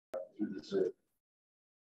through the Zoom.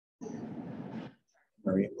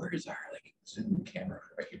 Maria, where is our Zoom camera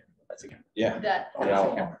right here? That's again. Yeah. That. Oh,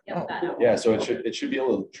 yeah. Yep, that. Yeah. So it should be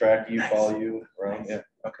able to track you, follow you around. Yeah.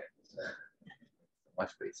 Okay.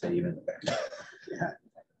 Watch what you say even in the back. Yeah.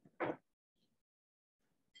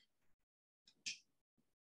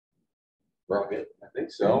 We're all good. I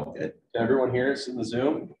think so. Good. Can everyone hear us in the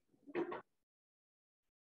Zoom?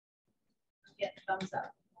 Get thumbs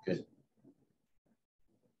up. Good.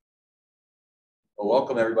 Well,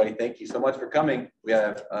 welcome everybody. Thank you so much for coming. We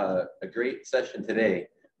have a great session today.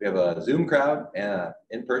 We have a Zoom crowd and an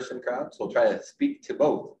in-person crowd, so we'll try to speak to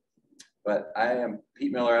both. But I am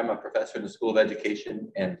Pete Miller. I'm a professor in the School of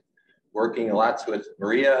Education and working lots with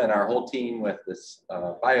Maria and our whole team with this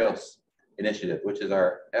BIOS initiative, which is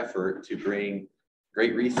our effort to bring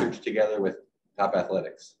great research together with top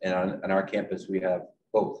athletics. And on our campus, we have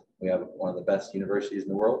both. We have one of the best universities in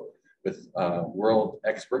the world with world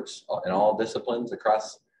experts in all disciplines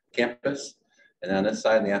across campus. And on this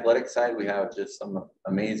side, on the athletic side, we have just some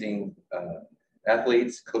amazing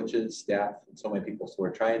athletes, coaches, staff, and so many people. So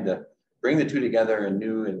we're trying to bring the two together in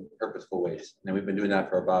new and purposeful ways. And we've been doing that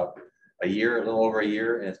for about a year, a little over a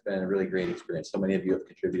year, and it's been a really great experience. So many of you have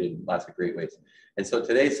contributed in lots of great ways. And so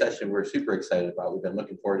today's session, we're super excited about. We've been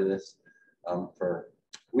looking forward to this for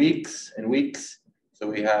weeks and weeks. So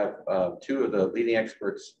we have two of the leading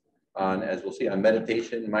experts on, as we'll see, on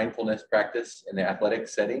meditation, mindfulness practice in the athletic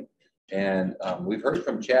setting. And we've heard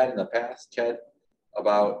from Chad in the past, Chad,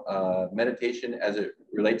 about meditation as it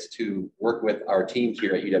relates to work with our teams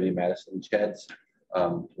here at UW-Madison. Chad's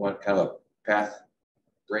one kind of a path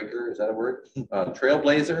breaker, is that a word?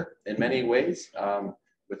 Trailblazer in many ways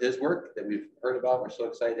with his work that we've heard about. We're so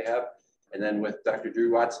excited to have. And then with Dr.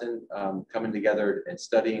 Drew Watson coming together and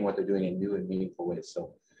studying what they're doing in new and meaningful ways.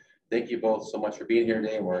 So thank you both so much for being here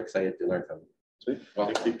today, and we're excited to learn from you. Sweet.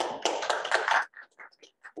 Welcome.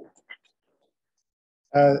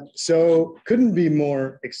 So couldn't be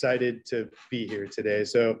more excited to be here today.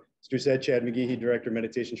 So as Drew said, Chad McGehee, Director of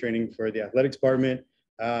Meditation Training for the Athletics Department.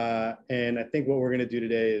 And I think what we're going to do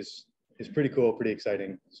today is pretty cool, pretty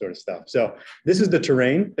exciting sort of stuff. So this is the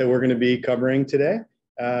terrain that we're going to be covering today.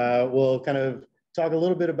 We'll kind of talk a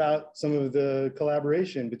little bit about some of the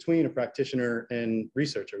collaboration between a practitioner and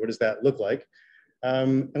researcher. What does that look like?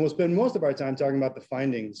 And we'll spend most of our time talking about the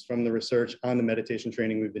findings from the research on the meditation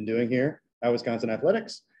training we've been doing here at Wisconsin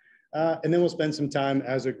Athletics. And then we'll spend some time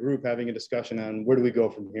as a group having a discussion on where do we go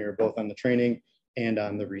from here, both on the training and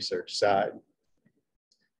on the research side.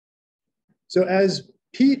 So as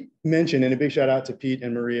Pete mentioned, and a big shout out to Pete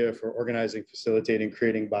and Maria for organizing, facilitating,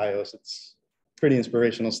 creating BIOS. It's pretty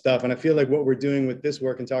inspirational stuff. And I feel like what we're doing with this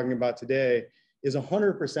work and talking about today is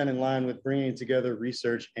 100% in line with bringing together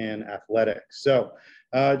research and athletics. So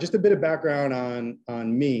just a bit of background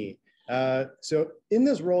on me. So in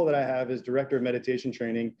this role that I have as Director of Meditation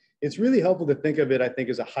Training, it's really helpful to think of it, I think,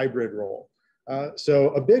 as a hybrid role. So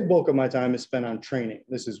a big bulk of my time is spent on training.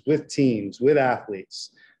 This is with teams, with athletes,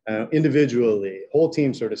 individually, whole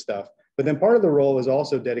team sort of stuff. But then part of the role is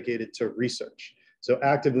also dedicated to research. So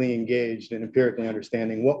actively engaged and empirically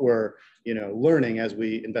understanding what we're learning as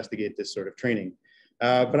we investigate this sort of training.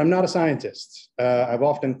 But I'm not a scientist. I've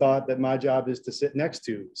often thought that my job is to sit next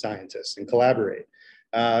to scientists and collaborate.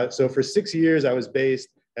 So for 6 years, I was based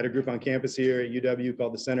at a group on campus here at UW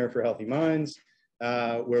called the Center for Healthy Minds,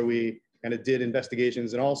 where we kind of did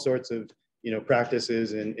investigations in all sorts of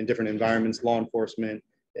practices in different environments, law enforcement,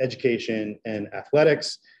 education, and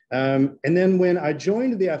athletics. And then when I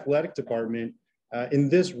joined the athletic department in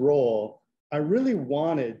this role, I really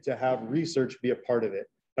wanted to have research be a part of it,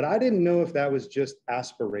 but I didn't know if that was just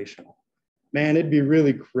aspirational. Man, it'd be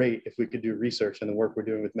really great if we could do research in the work we're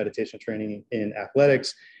doing with meditation training in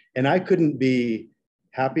athletics. And I couldn't be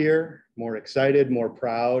happier, more excited, more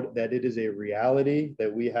proud that it is a reality,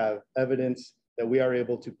 that we have evidence that we are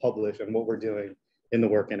able to publish on what we're doing in the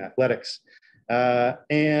work in athletics.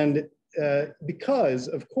 Because,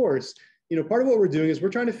 of course, part of what we're doing is we're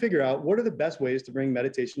trying to figure out what are the best ways to bring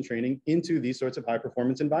meditation training into these sorts of high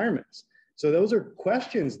performance environments. So those are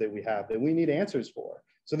questions that we have that we need answers for.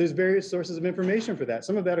 So there's various sources of information for that.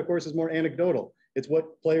 Some of that, of course, is more anecdotal. It's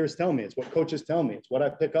what players tell me. It's what coaches tell me. It's what I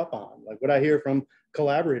pick up on, like what I hear from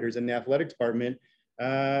collaborators in the athletic department.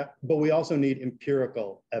 But we also need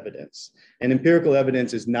empirical evidence. And empirical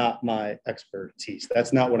evidence is not my expertise.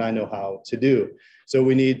 That's not what I know how to do. So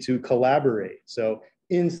we need to collaborate. So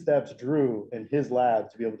in steps Drew and his lab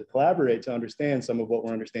to be able to collaborate to understand some of what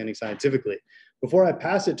we're understanding scientifically. Before I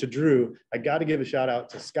pass it to Drew, I got to give a shout out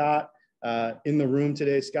to Scott in the room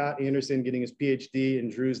today. Scott Anderson getting his PhD in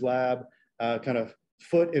Drew's lab, kind of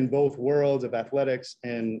foot in both worlds of athletics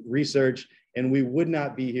and research, and we would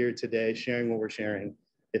not be here today sharing what we're sharing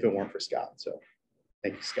if it weren't for Scott. So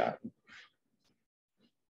thank you, Scott.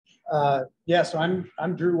 Yeah, so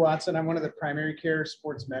I'm Drew Watson. I'm one of the primary care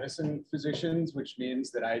sports medicine physicians, which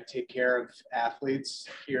means that I take care of athletes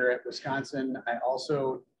here at Wisconsin. I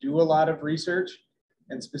also do a lot of research,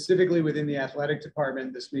 and specifically within the athletic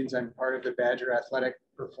department, this means I'm part of the Badger Athletic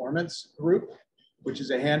Performance Group, which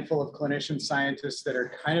is a handful of clinician scientists that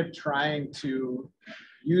are kind of trying to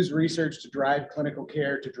use research to drive clinical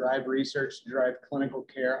care, to drive research, to drive clinical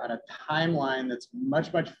care on a timeline that's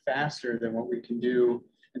much, much faster than what we can do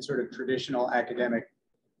in sort of traditional academic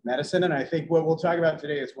medicine. And I think what we'll talk about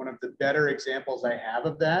today is one of the better examples I have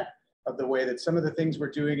of that, of the way that some of the things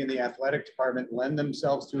we're doing in the athletic department lend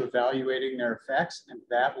themselves to evaluating their effects, and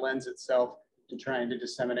that lends itself to trying to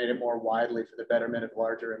disseminate it more widely for the betterment of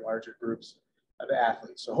larger and larger groups of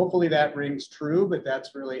athletes. So hopefully that rings true, but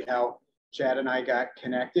that's really how Chad and I got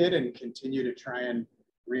connected and continue to try and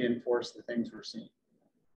reinforce the things we're seeing.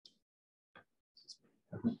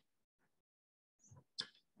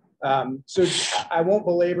 So I won't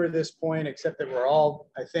belabor this point, except that we're all,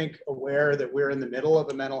 I think, aware that we're in the middle of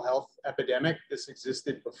a mental health epidemic. This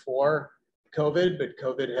existed before COVID, but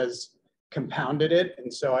COVID has compounded it.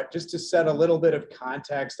 And so just to set a little bit of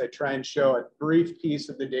context, I try and show a brief piece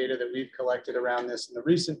of the data that we've collected around this in the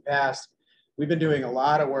recent past. We've been doing a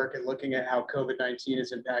lot of work and looking at how COVID-19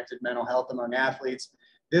 has impacted mental health among athletes.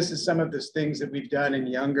 This is some of the things that we've done in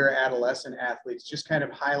younger adolescent athletes, just kind of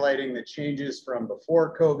highlighting the changes from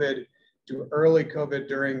before COVID to early COVID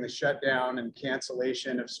during the shutdown and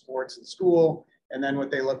cancellation of sports and school, and then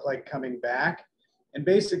what they look like coming back. And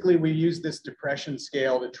basically, we use this depression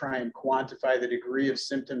scale to try and quantify the degree of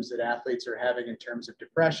symptoms that athletes are having in terms of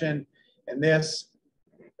depression. And this,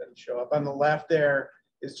 doesn't show up on the left there,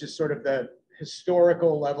 is just sort of the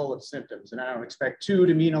historical level of symptoms. And I don't expect 2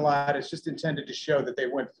 to mean a lot. It's just intended to show that they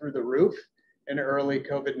went through the roof in early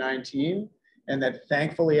COVID-19, and that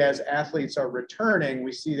thankfully, as athletes are returning,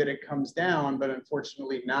 we see that it comes down, but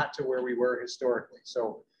unfortunately not to where we were historically.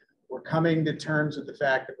 So we're coming to terms with the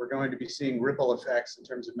fact that we're going to be seeing ripple effects in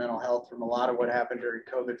terms of mental health from a lot of what happened during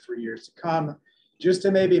COVID for years to come. Just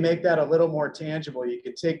to maybe make that a little more tangible, you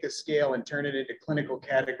could take the scale and turn it into clinical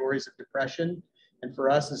categories of depression. And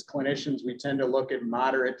for us as clinicians, we tend to look at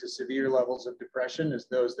moderate to severe levels of depression as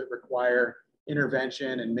those that require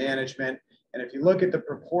intervention and management. And if you look at the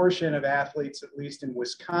proportion of athletes, at least in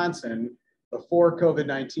Wisconsin, before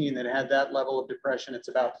COVID-19 that had that level of depression, it's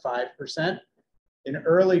about 5%. In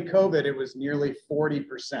early COVID, it was nearly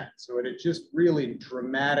 40%. So it had just really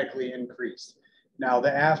dramatically increased. Now,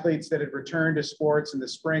 the athletes that had returned to sports in the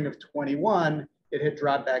spring of 21, it had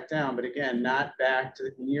dropped back down, but again, not back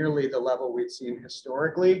to nearly the level we'd seen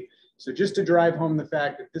historically. So just to drive home the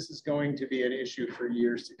fact that this is going to be an issue for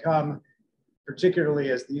years to come,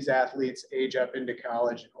 particularly as these athletes age up into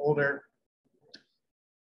college and older.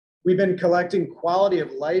 We've been collecting quality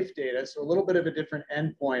of life data, so a little bit of a different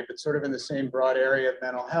endpoint, but sort of in the same broad area of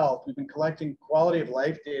mental health. We've been collecting quality of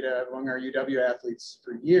life data among our UW athletes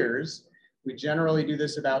for years. We generally do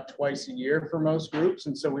this about twice a year for most groups.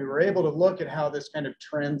 And so we were able to look at how this kind of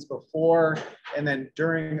trends before and then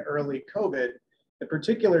during early COVID. The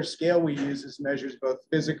particular scale we use is measures both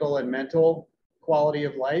physical and mental quality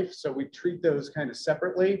of life. So we treat those kind of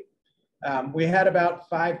separately. We had about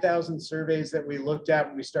 5,000 surveys that we looked at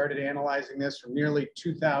when we started analyzing this from nearly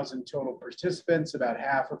 2,000 total participants, about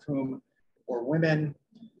half of whom were women.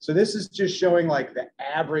 So this is just showing like the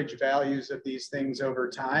average values of these things over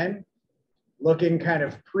time, looking kind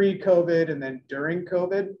of pre-COVID and then during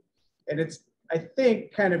COVID. And it's, I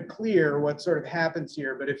think, kind of clear what sort of happens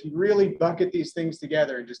here. But if you really bucket these things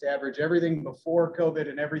together and just average everything before COVID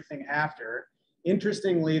and everything after,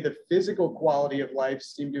 interestingly, the physical quality of life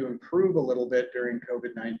seemed to improve a little bit during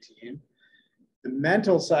COVID-19. The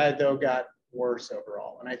mental side, though, got worse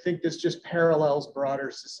overall. And I think this just parallels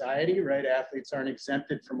broader society, right? Athletes aren't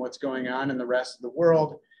exempted from what's going on in the rest of the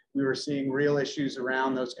world. We were seeing real issues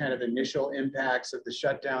around those kind of initial impacts of the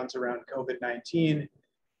shutdowns around COVID-19.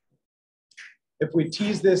 If we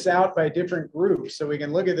tease this out by different groups, so we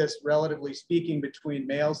can look at this relatively speaking between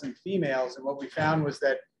males and females, and what we found was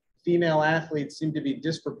that female athletes seem to be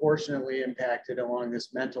disproportionately impacted along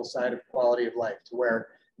this mental side of quality of life, to where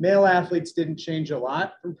male athletes didn't change a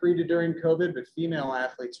lot from pre to during COVID, but female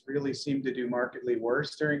athletes really seemed to do markedly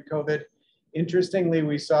worse during COVID. Interestingly,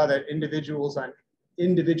 we saw that individuals on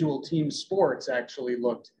individual team sports actually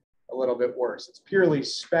looked a little bit worse. It's purely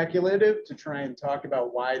speculative to try and talk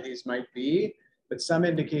about why these might be, but some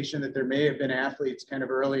indication that there may have been athletes kind of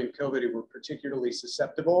early in COVID who were particularly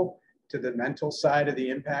susceptible to the mental side of the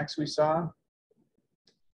impacts we saw.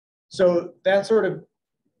 So that sort of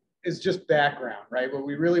is just background, right? What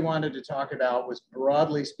we really wanted to talk about was,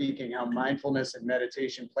 broadly speaking, how mindfulness and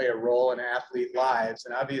meditation play a role in athlete lives.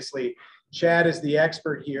 And obviously, Chad is the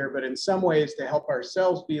expert here, but in some ways to help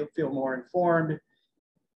ourselves feel more informed,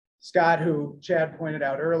 Scott, who Chad pointed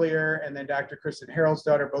out earlier, and then Dr. Kristen Harold's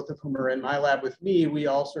daughter, both of whom are in my lab with me, we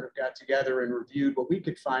all sort of got together and reviewed what we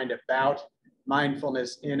could find about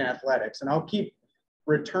mindfulness in athletics. And I'll keep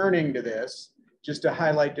returning to this just to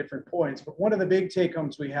highlight different points. But one of the big take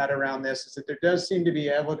homes we had around this is that there does seem to be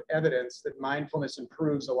evidence that mindfulness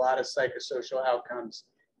improves a lot of psychosocial outcomes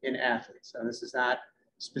in athletes. And this is not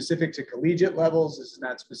specific to collegiate levels. This is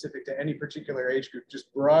not specific to any particular age group.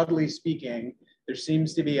 Just broadly speaking, there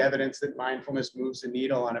seems to be evidence that mindfulness moves the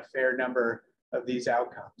needle on a fair number of these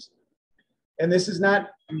outcomes. And this is not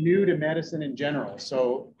new to medicine in general.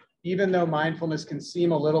 So even though mindfulness can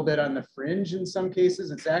seem a little bit on the fringe in some cases,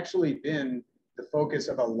 it's actually been the focus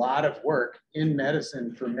of a lot of work in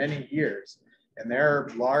medicine for many years. And there are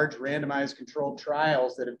large randomized controlled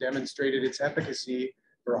trials that have demonstrated its efficacy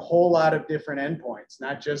for a whole lot of different endpoints,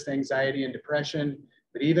 not just anxiety and depression,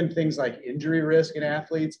 but even things like injury risk in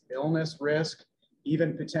athletes, illness risk,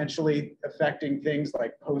 even potentially affecting things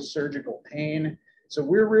like post-surgical pain. So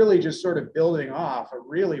we're really just sort of building off a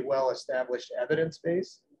really well-established evidence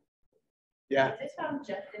base. Yeah. Is this found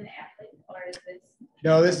just in athletes, or is this?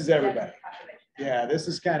 No, this is everybody. Yeah, this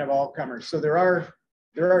is kind of all comers. So there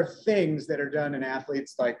are things that are done in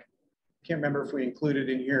athletes, like, can't remember if we included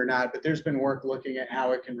in here or not, but there's been work looking at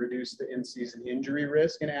how it can reduce the in-season injury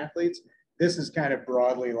risk in athletes. This is kind of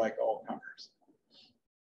broadly like all comers.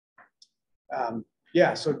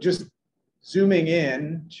 Yeah, so just zooming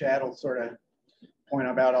in, Chad will sort of point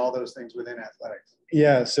about all those things within athletics.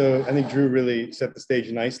 Yeah, so I think Drew really set the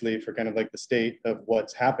stage nicely for kind of like the state of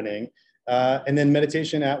what's happening. And then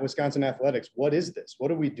meditation at Wisconsin Athletics. What is this?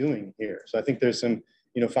 What are we doing here? So I think there's some,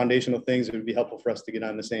 foundational things that would be helpful for us to get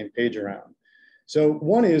on the same page around. So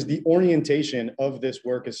one is the orientation of this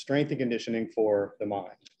work is strength and conditioning for the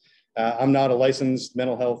mind. I'm not a licensed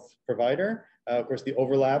mental health provider. Of course, the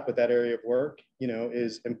overlap with that area of work,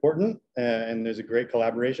 is important, and there's a great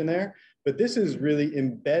collaboration there. But this is really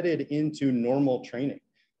embedded into normal training.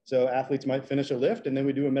 So athletes might finish a lift, and then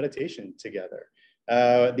we do a meditation together.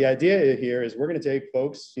 The idea here is we're going to take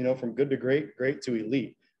folks, from good to great, great to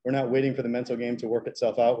elite. We're not waiting for the mental game to work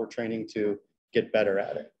itself out. We're training to get better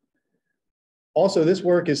at it. Also, this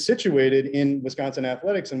work is situated in Wisconsin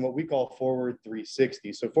Athletics in what we call Forward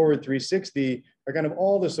 360. So Forward 360 are kind of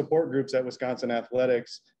all the support groups at Wisconsin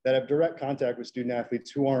Athletics that have direct contact with student athletes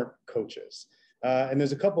who aren't coaches. And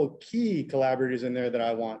there's a couple of key collaborators in there that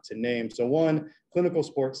I want to name. So one, clinical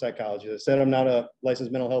sports psychology. As I said, I'm not a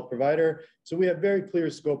licensed mental health provider. So we have very clear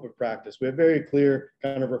scope of practice. We have very clear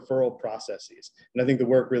kind of referral processes. And I think the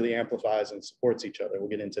work really amplifies and supports each other. We'll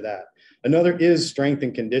get into that. Another is strength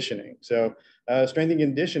and conditioning. So strength and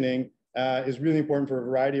conditioning is really important for a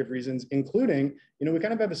variety of reasons, including, we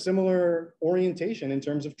kind of have a similar orientation in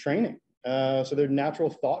terms of training. So they're natural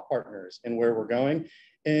thought partners in where we're going.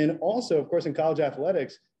 And also, of course, in college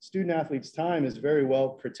athletics, student athletes' time is very well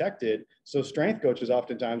protected. So strength coaches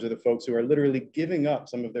oftentimes are the folks who are literally giving up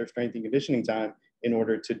some of their strength and conditioning time in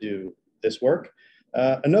order to do this work.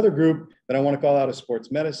 Another group that I want to call out is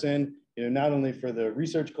sports medicine, not only for the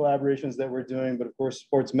research collaborations that we're doing, but of course,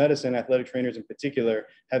 sports medicine, athletic trainers in particular,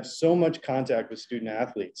 have so much contact with student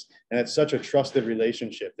athletes. And it's such a trusted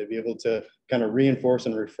relationship to be able to kind of reinforce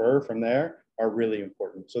and refer from there are really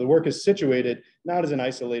important. So the work is situated not as an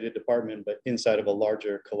isolated department, but inside of a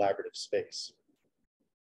larger collaborative space.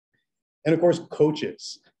 And of course,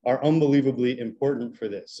 coaches are unbelievably important for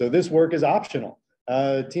this. So this work is optional.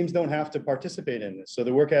 Teams don't have to participate in this. So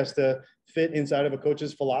the work has to fit inside of a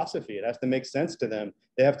coach's philosophy. It has to make sense to them.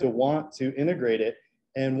 They have to want to integrate it.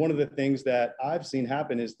 And one of the things that I've seen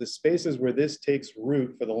happen is the spaces where this takes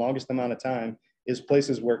root for the longest amount of time is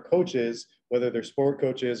places where coaches, whether they're sport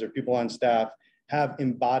coaches or people on staff, have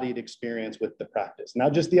embodied experience with the practice.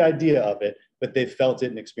 Not just the idea of it, but they've felt it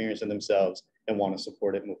and experienced it themselves and want to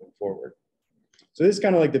support it moving forward. So this is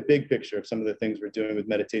kind of like the big picture of some of the things we're doing with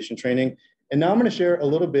meditation training. And now I'm going to share a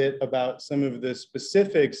little bit about some of the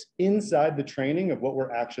specifics inside the training of what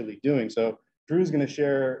we're actually doing. So Drew's going to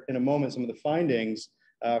share in a moment some of the findings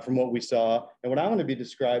from what we saw. And what I'm going to be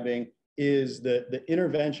describing is the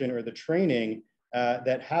intervention or the training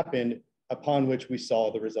that happened upon which we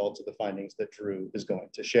saw the results of the findings that Drew is going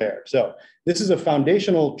to share. So this is a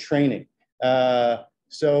foundational training.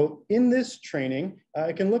 So in this training,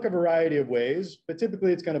 it can look a variety of ways, but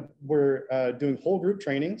typically it's we're doing whole group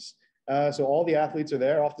trainings. So all the athletes are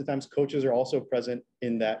there. Oftentimes coaches are also present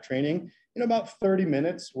in that training. In about 30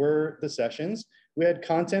 minutes were the sessions. We had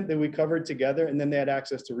content that we covered together, and then they had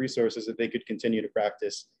access to resources that they could continue to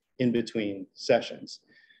practice in between sessions.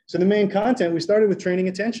 So the main content, we started with training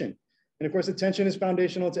attention. And of course, attention is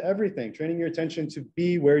foundational to everything. Training your attention to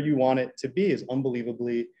be where you want it to be is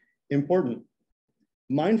unbelievably important.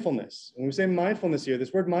 Mindfulness. When we say mindfulness here,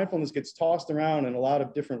 this word mindfulness gets tossed around in a lot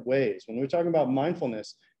of different ways. When we're talking about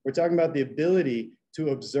mindfulness, we're talking about the ability to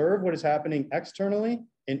observe what is happening externally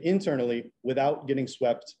and internally without getting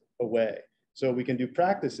swept away. So we can do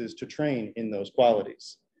practices to train in those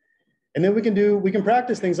qualities. And then we can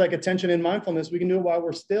practice things like attention and mindfulness. We can do it while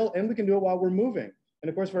we're still, and we can do it while we're moving. And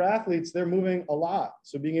of course, for athletes, they're moving a lot.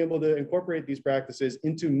 So being able to incorporate these practices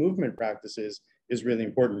into movement practices is really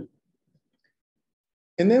important.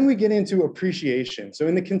 And then we get into appreciation. So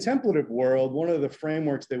in the contemplative world, one of the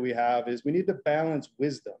frameworks that we have is we need to balance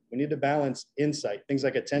wisdom. We need to balance insight, things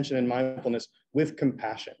like attention and mindfulness with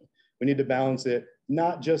compassion. We need to balance it,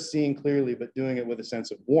 not just seeing clearly, but doing it with a sense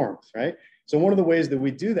of warmth, right? So one of the ways that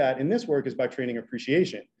we do that in this work is by training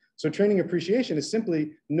appreciation. So training appreciation is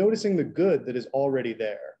simply noticing the good that is already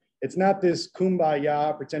there. It's not this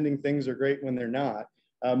kumbaya, pretending things are great when they're not.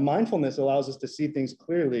 Mindfulness allows us to see things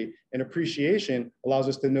clearly, and appreciation allows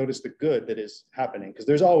us to notice the good that is happening, because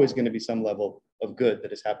there's always going to be some level of good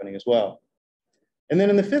that is happening as well. And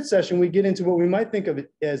then in the fifth session, we get into what we might think of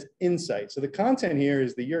as insight. So the content here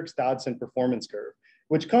is the Yerkes-Dodson performance curve,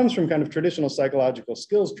 which comes from kind of traditional psychological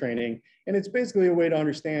skills training. And it's basically a way to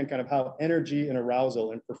understand kind of how energy and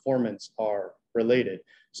arousal and performance are related.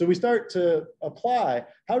 So we start to apply,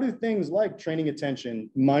 how do things like training attention,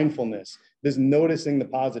 mindfulness, this noticing the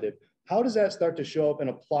positive, how does that start to show up in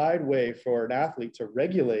an applied way for an athlete to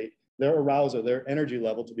regulate their arousal, their energy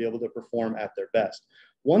level to be able to perform at their best?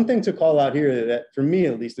 One thing to call out here that for me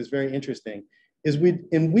at least is very interesting is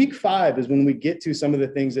in week 5 is when we get to some of the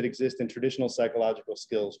things that exist in traditional psychological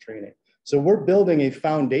skills training. So we're building a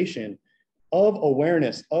foundation of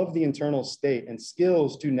awareness of the internal state and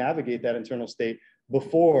skills to navigate that internal state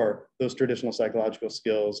before those traditional psychological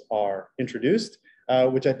skills are introduced,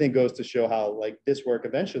 which I think goes to show how like this work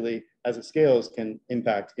eventually, as it scales, can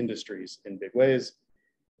impact industries in big ways.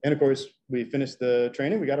 And of course, we finished the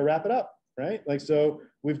training, we got to wrap it up, right? Like, so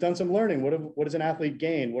we've done some learning. What does an athlete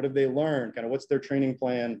gain? What have they learned? Kind of what's their training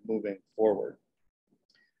plan moving forward?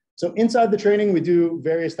 So inside the training, we do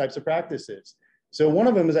various types of practices. So one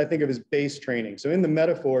of them is I think of as base training. So in the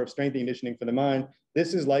metaphor of strength and conditioning for the mind,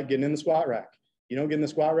 this is like getting in the squat rack. You don't get in the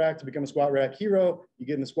squat rack to become a squat rack hero. You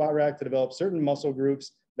get in the squat rack to develop certain muscle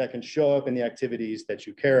groups that can show up in the activities that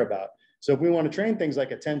you care about. So if we want to train things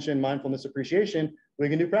like attention, mindfulness, appreciation, we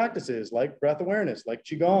can do practices like breath awareness, like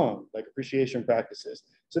Qigong, like appreciation practices.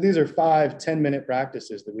 So these are 5, 10-minute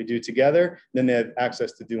practices that we do together, then they have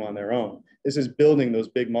access to do on their own. This is building those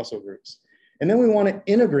big muscle groups. And then we want to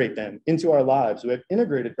integrate them into our lives. We have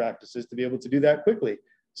integrated practices to be able to do that quickly.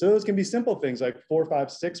 So those can be simple things like 4,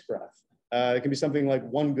 5, 6 breath. It can be something like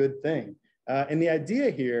one good thing. And the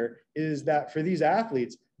idea here is that for these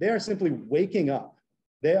athletes, they are simply waking up.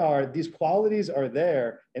 These qualities are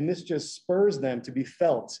there, and this just spurs them to be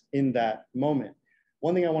felt in that moment.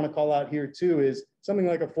 One thing I want to call out here too is something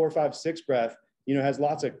like a 4, 5, 6 breath, has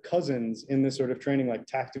lots of cousins in this sort of training, like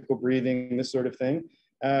tactical breathing, this sort of thing.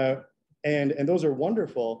 And those are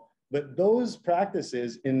wonderful, but those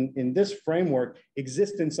practices in this framework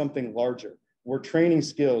exist in something larger. We're training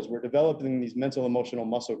skills, we're developing these mental, emotional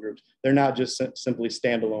muscle groups. They're not just simply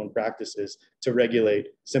standalone practices to regulate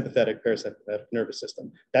sympathetic, parasympathetic nervous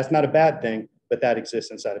system. That's not a bad thing, but that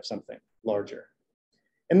exists inside of something larger.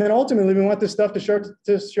 And then ultimately, we want this stuff to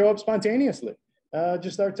show up spontaneously,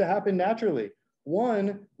 just start to happen naturally.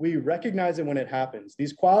 One, we recognize it when it happens.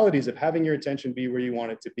 These qualities of having your attention be where you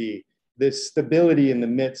want it to be, this stability in the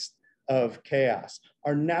midst of chaos,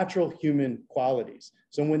 are natural human qualities.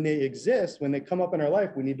 So when they exist, when they come up in our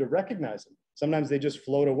life, we need to recognize them. Sometimes they just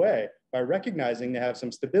float away. By recognizing they have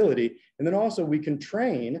some stability, and then also we can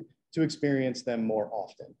train to experience them more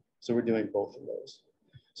often. So we're doing both of those.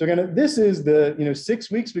 So again, this is the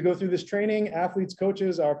 6 weeks we go through this training. Athletes,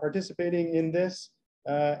 coaches are participating in this,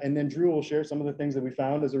 and then Drew will share some of the things that we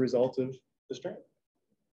found as a result of this training.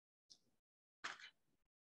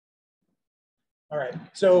 All right,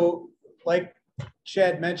 so like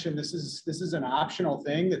Chad mentioned, this is an optional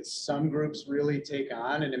thing that some groups really take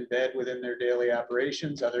on and embed within their daily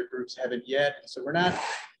operations. Other groups haven't yet. So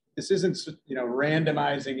this isn't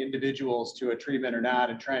randomizing individuals to a treatment or not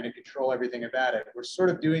and trying to control everything about it. We're sort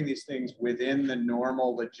of doing these things within the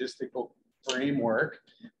normal logistical framework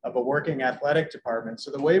of a working athletic department.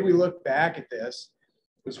 So the way we look back at this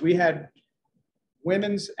was we had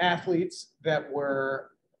women's athletes that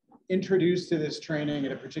were introduced to this training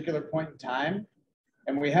at a particular point in time.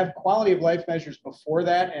 And we have quality of life measures before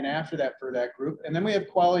that and after that for that group. And then we have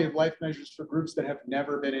quality of life measures for groups that have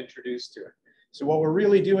never been introduced to it. So what we're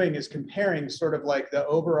really doing is comparing sort of like the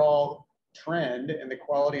overall trend and the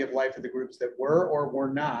quality of life of the groups that were or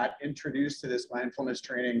were not introduced to this mindfulness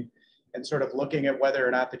training, and sort of looking at whether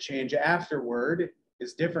or not the change afterward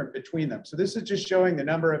is different between them. So this is just showing the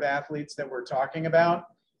number of athletes that we're talking about,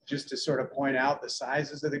 just to sort of point out the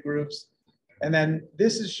sizes of the groups. And then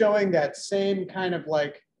this is showing that same kind of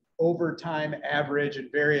like over time average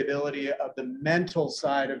and variability of the mental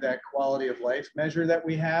side of that quality of life measure that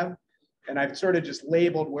we have. And I've sort of just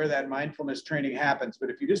labeled where that mindfulness training happens.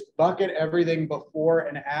 But if you just bucket everything before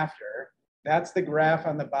and after, that's the graph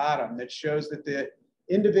on the bottom that shows that the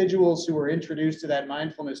individuals who were introduced to that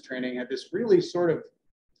mindfulness training had this really sort of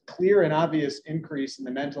clear and obvious increase in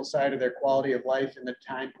the mental side of their quality of life in the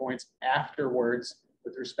time points afterwards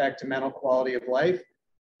with respect to mental quality of life.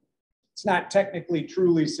 It's not technically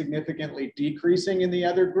truly significantly decreasing in the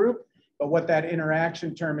other group, but what that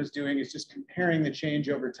interaction term is doing is just comparing the change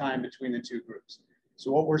over time between the two groups.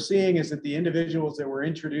 So what we're seeing is that the individuals that were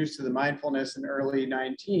introduced to the mindfulness in early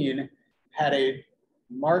 19 had a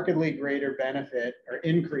markedly greater benefit, or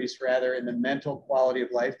increase rather, in the mental quality of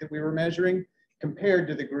life that we were measuring compared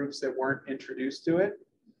to the groups that weren't introduced to it.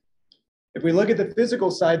 If we look at the physical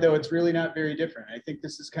side, though, it's really not very different. I think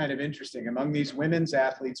this is kind of interesting. Among these women's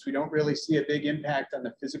athletes, we don't really see a big impact on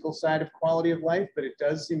the physical side of quality of life, but it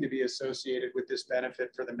does seem to be associated with this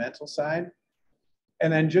benefit for the mental side.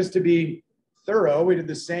 And then just to be thorough, we did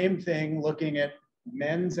the same thing looking at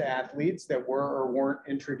men's athletes that were or weren't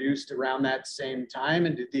introduced around that same time,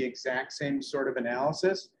 and did the exact same sort of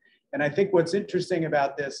analysis. And I think what's interesting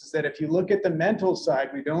about this is that if you look at the mental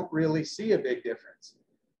side, we don't really see a big difference.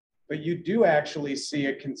 But you do actually see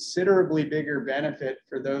a considerably bigger benefit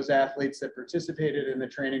for those athletes that participated in the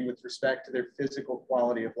training with respect to their physical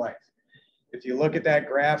quality of life. If you look at that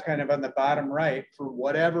graph kind of on the bottom right, for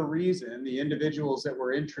whatever reason, the individuals that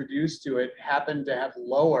were introduced to it happened to have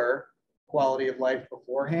lower quality of life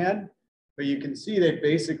beforehand, but you can see they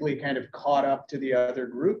basically kind of caught up to the other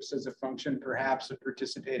groups as a function perhaps of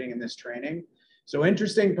participating in this training. So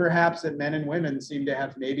interesting perhaps that men and women seem to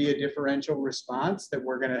have maybe a differential response that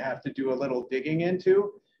we're going to have to do a little digging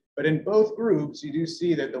into. But in both groups, you do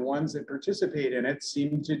see that the ones that participate in it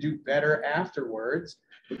seem to do better afterwards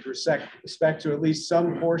with respect to at least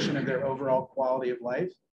some portion of their overall quality of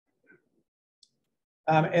life.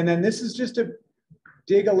 And then this is just to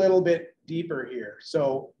dig a little bit deeper here.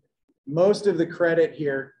 So most of the credit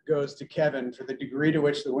here goes to Kevin for the degree to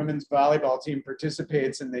which the women's volleyball team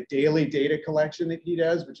participates in the daily data collection that he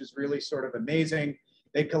does, which is really sort of amazing.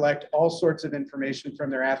 They collect all sorts of information from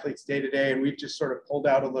their athletes day to day, and we've just sort of pulled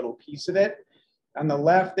out a little piece of it. On the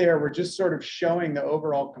left there, we're just sort of showing the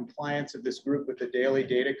overall compliance of this group with the daily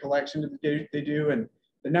data collection that they do, and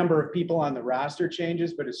the number of people on the roster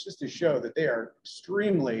changes, but it's just to show that they are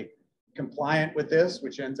extremely compliant with this,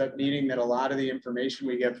 which ends up meaning that a lot of the information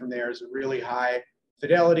we get from there is a really high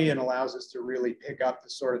fidelity and allows us to really pick up the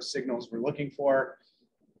sort of signals we're looking for.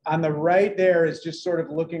 On the right there is just sort of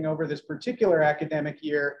looking over this particular academic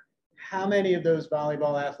year, how many of those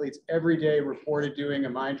volleyball athletes every day reported doing a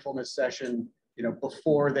mindfulness session,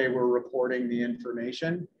 before they were reporting the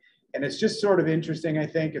information. And it's just sort of interesting, I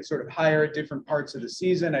think. It's sort of higher at different parts of the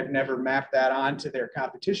season. I've never mapped that onto their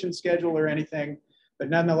competition schedule or anything. But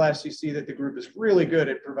nonetheless, you see that the group is really good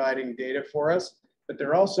at providing data for us, but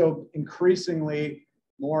they're also increasingly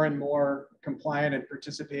more and more compliant and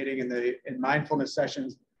participating in mindfulness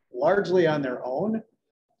sessions largely on their own.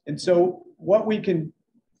 And so what we can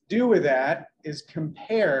do with that is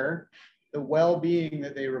compare the well-being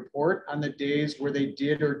that they report on the days where they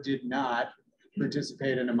did or did not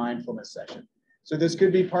participate in a mindfulness session. So this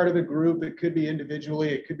could be part of a group, it could be individually,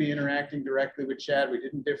 it could be interacting directly with Chad. We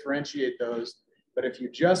didn't differentiate those. But if you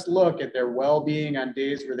just look at their well-being on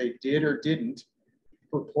days where they did or didn't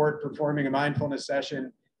report performing a mindfulness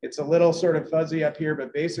session, it's a little sort of fuzzy up here,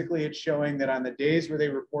 but basically it's showing that on the days where they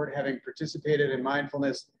report having participated in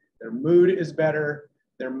mindfulness, their mood is better,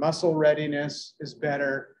 their muscle readiness is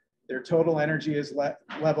better, their total energy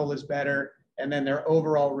level is better, and then their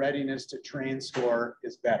overall readiness to train score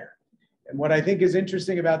is better. And what I think is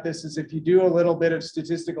interesting about this is if you do a little bit of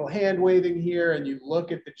statistical hand waving here and you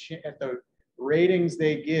look at the ratings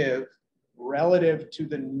they give relative to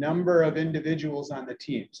the number of individuals on the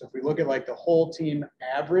team. So if we look at like the whole team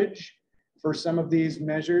average for some of these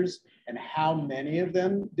measures and how many of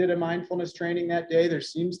them did a mindfulness training that day, there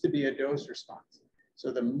seems to be a dose response.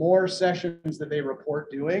 So the more sessions that they report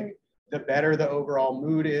doing, the better the overall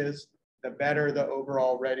mood is, the better the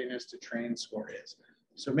overall readiness to train score is.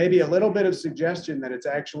 So maybe a little bit of suggestion that it's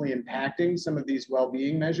actually impacting some of these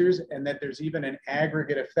well-being measures, and that there's even an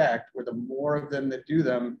aggregate effect where the more of them that do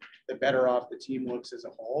them, the better off the team looks as a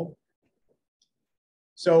whole.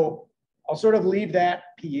 So I'll sort of leave that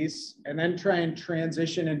piece and then try and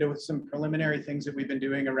transition into some preliminary things that we've been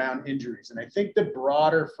doing around injuries. And I think the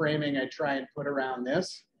broader framing I try and put around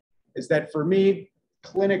this is that for me,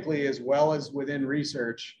 clinically as well as within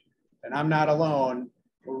research, and I'm not alone,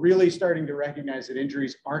 we're really starting to recognize that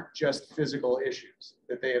injuries aren't just physical issues,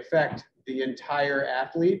 that they affect the entire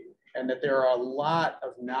athlete, and that there are a lot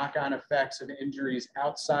of knock-on effects of injuries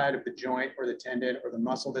outside of the joint or the tendon or the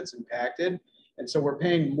muscle that's impacted. And so we're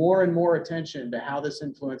paying more and more attention to how this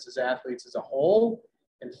influences athletes as a whole,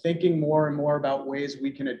 and thinking more and more about ways we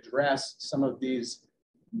can address some of these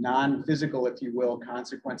non-physical, if you will,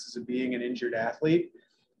 consequences of being an injured athlete.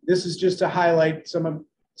 This is just to highlight some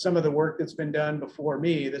of the work that's been done before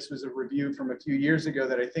me. This was a review from a few years ago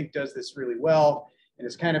that I think does this really well. And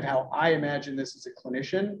it's kind of how I imagine this as a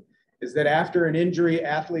clinician, is that after an injury,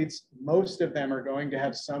 athletes, most of them are going to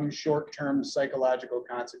have some short-term psychological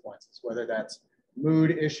consequences, whether that's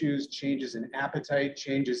mood issues, changes in appetite,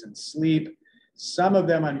 changes in sleep. Some of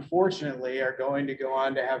them, unfortunately, are going to go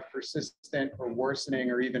on to have persistent or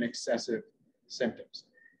worsening or even excessive symptoms.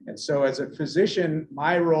 And so as a physician,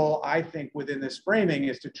 my role, I think, within this framing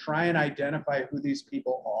is to try and identify who these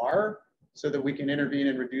people are so that we can intervene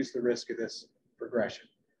and reduce the risk of this progression.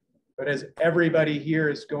 But as everybody here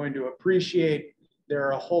is going to appreciate, there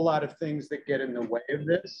are a whole lot of things that get in the way of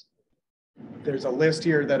this. There's a list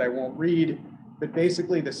here that I won't read, but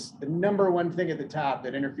basically the number one thing at the top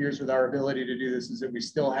that interferes with our ability to do this is that we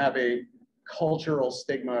still have a cultural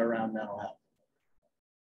stigma around mental health.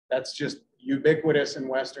 That's just ubiquitous in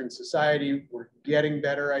Western society. We're getting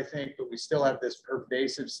better, I think, but we still have this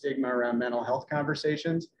pervasive stigma around mental health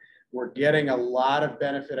conversations. We're getting a lot of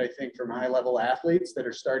benefit, I think, from high-level athletes that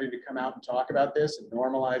are starting to come out and talk about this and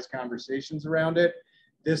normalize conversations around it.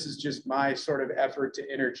 This is just my sort of effort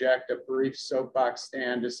to interject a brief soapbox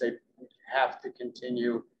stand to say we have to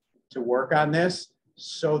continue to work on this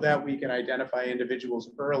so that we can identify individuals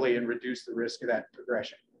early and reduce the risk of that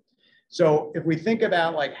progression. So if we think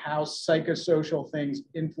about like how psychosocial things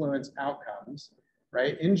influence outcomes,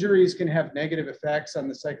 right? Injuries can have negative effects on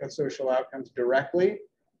the psychosocial outcomes directly,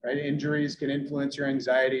 right? Injuries can influence your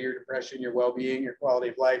anxiety, your depression, your well-being, your quality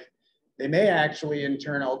of life. They may actually in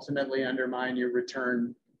turn ultimately undermine your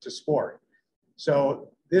return to sport. So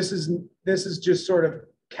this is just sort of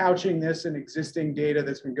couching this in existing data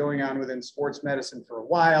that's been going on within sports medicine for a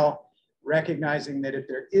while, recognizing that if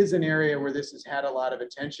there is an area where this has had a lot of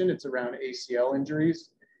attention, it's around ACL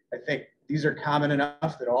injuries. I think these are common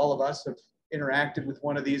enough that all of us have interacted with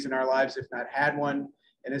one of these in our lives, if not had one.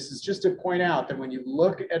 And this is just to point out that when you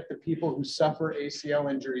look at the people who suffer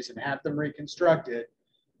ACL injuries and have them reconstructed,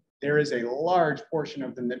 there is a large portion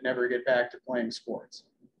of them that never get back to playing sports,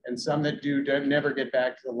 and some that do never get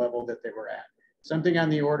back to the level that they were at. Something on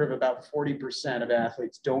the order of about 40% of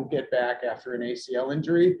athletes don't get back after an ACL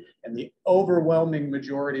injury, and the overwhelming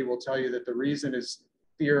majority will tell you that the reason is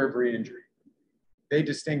fear of re-injury. They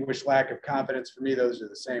distinguish lack of confidence. For me, those are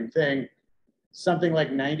the same thing. Something like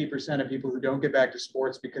 90% of people who don't get back to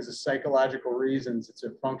sports because of psychological reasons, it's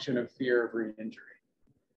a function of fear of re-injury.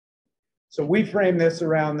 So we frame this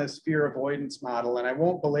around this fear avoidance model, and I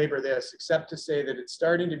won't belabor this except to say that it's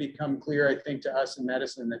starting to become clear, I think, to us in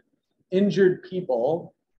medicine that injured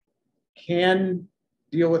people can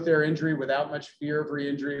deal with their injury without much fear of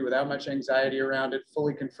re-injury, without much anxiety around it,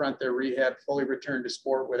 fully confront their rehab, fully return to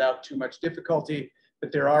sport without too much difficulty.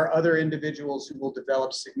 But there are other individuals who will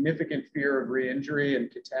develop significant fear of re-injury and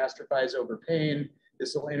catastrophize over pain.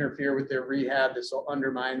 This will interfere with their rehab. This will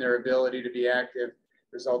undermine their ability to be active,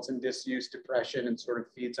 results in disuse, depression, and sort of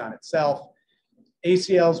feeds on itself.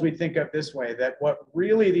 ACLs we think of this way, that what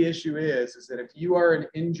really the issue is that if you are an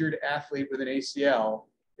injured athlete with an ACL,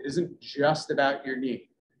 it isn't just about your knee.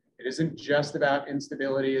 It isn't just about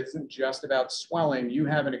instability. It isn't just about swelling. You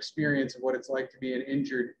have an experience of what it's like to be an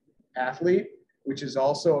injured athlete, which is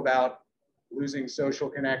also about losing social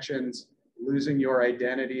connections, losing your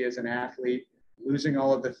identity as an athlete, losing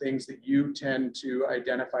all of the things that you tend to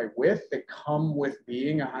identify with that come with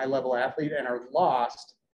being a high-level athlete and are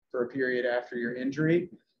lost for a period after your injury.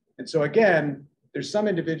 And so again, there's some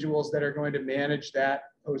individuals that are going to manage that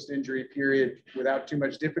post-injury period without too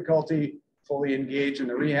much difficulty, fully engage in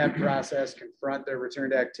the rehab process, confront their return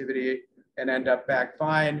to activity, and end up back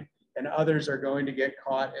fine. and others are going to get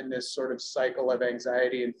caught in this sort of cycle of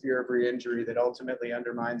anxiety and fear of re-injury that ultimately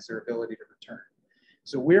undermines their ability to return.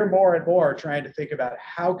 So we're more and more trying to think about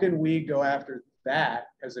how can we go after that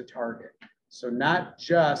as a target. So not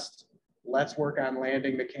just let's work on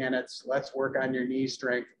landing mechanics, let's work on your knee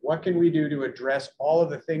strength. What can we do to address all of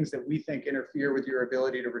the things that we think interfere with your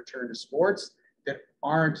ability to return to sports that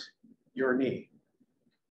aren't your knee?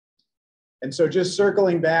 And so just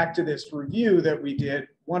circling back to this review that we did,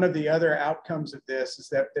 one of the other outcomes of this is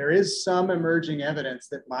that there is some emerging evidence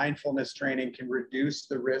that mindfulness training can reduce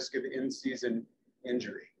the risk of in-season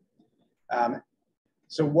injury.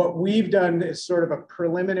 So what we've done is sort of a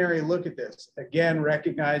preliminary look at this, again,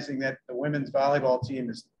 recognizing that the women's volleyball team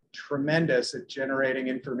is tremendous at generating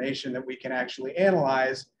information that we can actually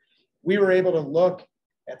analyze. We were able to look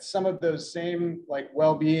at some of those same like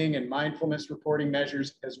well-being and mindfulness reporting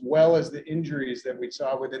measures, as well as the injuries that we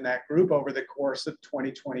saw within that group over the course of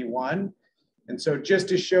 2021. And so just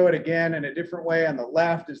to show it again in a different way, on the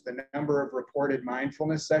left is the number of reported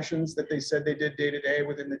mindfulness sessions that they said they did day to day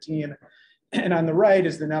within the team. And on the right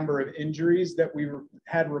is the number of injuries that we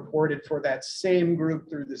had reported for that same group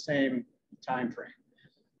through the same time frame.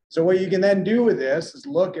 So what you can then do with this is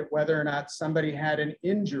look at whether or not somebody had an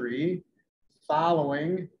injury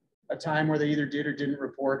following a time where they either did or didn't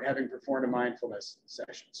report having performed a mindfulness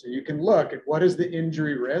session. So you can look at what is the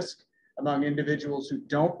injury risk among individuals who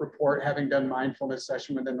don't report having done mindfulness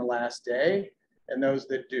session within the last day and those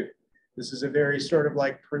that do. This is a very sort of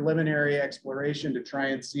like preliminary exploration to try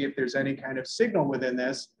and see if there's any kind of signal within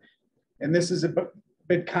this. And this is a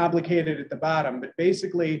bit complicated at the bottom, but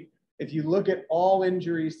basically, if you look at all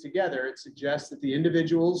injuries together, it suggests that the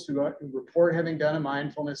individuals who report having done a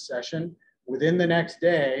mindfulness session within the next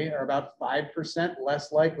day are about 5%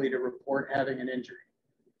 less likely to report having an injury.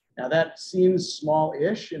 Now that seems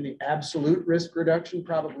small-ish, and the absolute risk reduction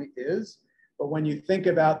probably is, but when you think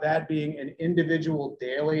about that being an individual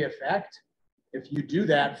daily effect, if you do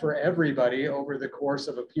that for everybody over the course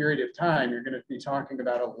of a period of time, you're going to be talking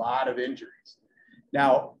about a lot of injuries.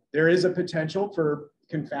 Now, there is a potential for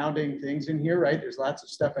confounding things in here, right? There's lots of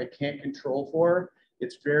stuff I can't control for.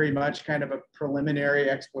 It's very much kind of a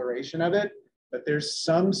preliminary exploration of it, but there's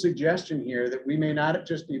some suggestion here that we may not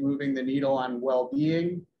just be moving the needle on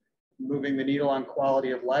well-being, moving the needle on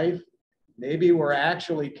quality of life. Maybe we're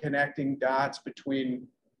actually connecting dots between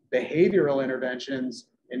behavioral interventions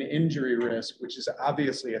and injury risk, which is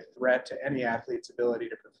obviously a threat to any athlete's ability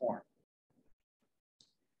to perform.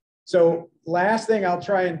 So last thing I'll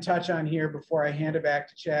try and touch on here before I hand it back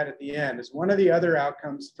to Chad at the end is one of the other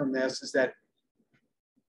outcomes from this is that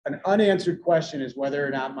an unanswered question is whether or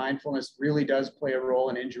not mindfulness really does play a role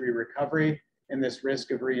in injury recovery and this risk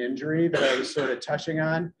of re-injury that I was sort of touching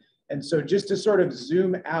on. And so just to sort of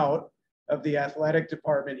zoom out of the athletic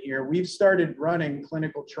department here, we've started running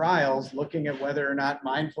clinical trials looking at whether or not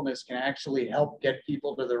mindfulness can actually help get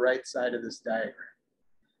people to the right side of this diagram.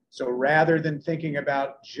 So rather than thinking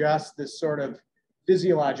about just this sort of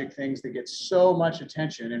physiologic things that get so much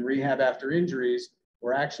attention in rehab after injuries,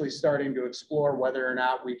 we're actually starting to explore whether or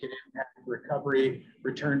not we can impact recovery,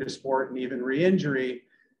 return to sport, and even re-injury,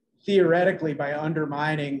 theoretically by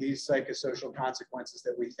undermining these psychosocial consequences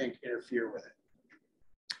that we think interfere with it.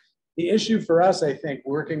 The issue for us, I think,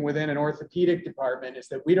 working within an orthopedic department is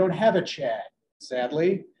that we don't have a Chad,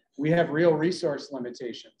 sadly. We have real resource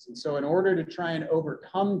limitations. And so in order to try and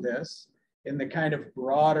overcome this in the kind of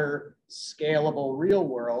broader, scalable real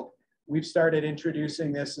world, we've started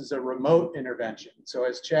introducing this as a remote intervention. So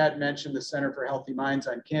as Chad mentioned, the Center for Healthy Minds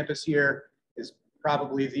on campus here is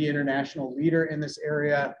probably the international leader in this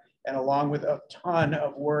area, and along with a ton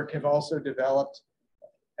of work have also developed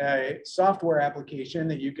a software application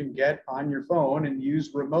that you can get on your phone and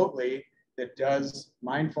use remotely that does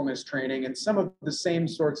mindfulness training and some of the same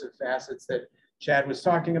sorts of facets that Chad was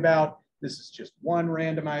talking about. This is just one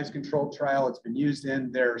randomized controlled trial it's been used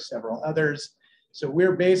in. There are several others. So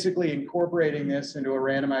we're basically incorporating this into a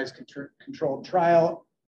randomized controlled trial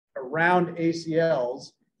around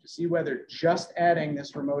ACLs to see whether just adding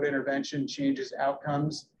this remote intervention changes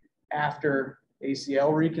outcomes after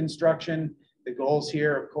ACL reconstruction. The goals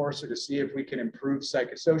here, of course, are to see if we can improve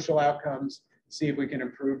psychosocial outcomes, see if we can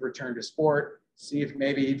improve return to sport, see if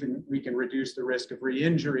maybe even we can reduce the risk of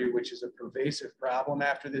re-injury, which is a pervasive problem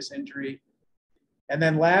after this injury. And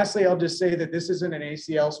then lastly, I'll just say that this isn't an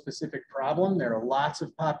ACL specific problem. There are lots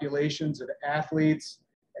of populations of athletes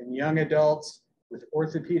and young adults with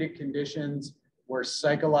orthopedic conditions where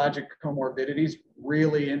psychologic comorbidities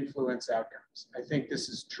really influence outcomes. I think this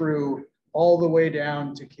is true all the way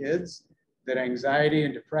down to kids. that anxiety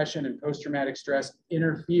and depression and post-traumatic stress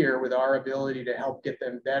interfere with our ability to help get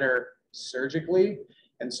them better surgically.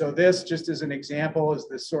 And so this, just as an example, is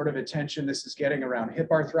the sort of attention this is getting around hip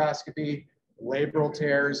arthroscopy, labral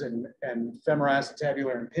tears, and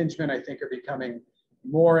femoroacetabular impingement, I think, are becoming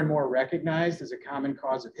more and more recognized as a common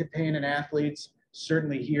cause of hip pain in athletes,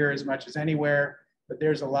 certainly here as much as anywhere. But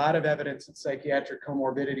there's a lot of evidence that psychiatric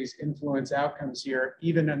comorbidities influence outcomes here,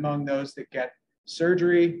 even among those that get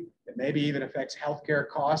surgery. It maybe even affects healthcare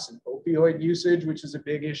costs and opioid usage, which is a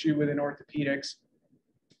big issue within orthopedics.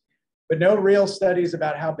 But no real studies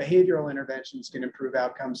about how behavioral interventions can improve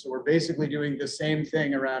outcomes. So we're basically doing the same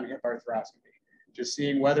thing around hip arthroscopy, just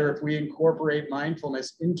seeing whether if we incorporate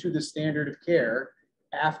mindfulness into the standard of care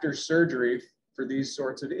after surgery for these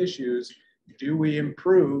sorts of issues, do we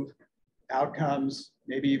improve outcomes,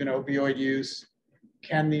 maybe even opioid use?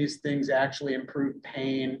 Can these things actually improve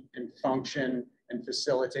pain and function and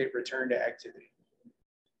facilitate return to activity?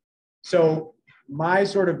 So my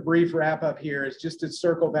sort of brief wrap up here is just to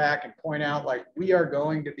circle back and point out, like, we are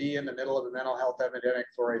going to be in the middle of a mental health epidemic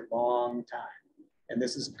for a long time. And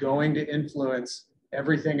this is going to influence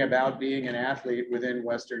everything about being an athlete within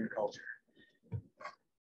Western culture.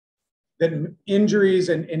 That injuries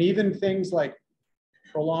and even things like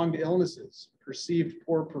prolonged illnesses, perceived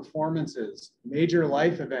poor performances, major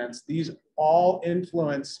life events, these all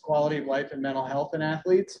influence quality of life and mental health in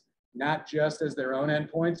athletes, not just as their own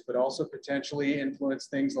endpoints, but also potentially influence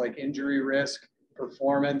things like injury risk,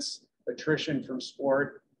 performance, attrition from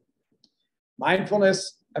sport.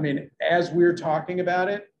 Mindfulness, I mean, as we're talking about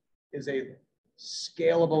it, is a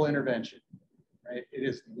scalable intervention, right? It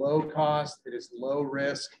is low cost, it is low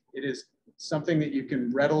risk, it is something that you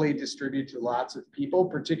can readily distribute to lots of people,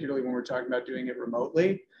 particularly when we're talking about doing it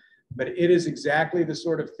remotely. But it is exactly the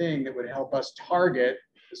sort of thing that would help us target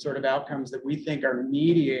the sort of outcomes that we think are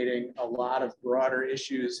mediating a lot of broader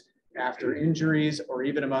issues after injuries or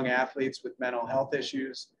even among athletes with mental health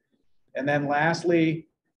issues. And then lastly,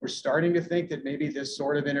 we're starting to think that maybe this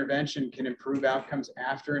sort of intervention can improve outcomes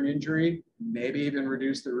after an injury, maybe even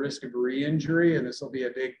reduce the risk of re-injury. And this will be a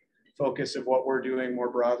big focus of what we're doing more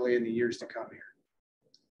broadly in the years to come here.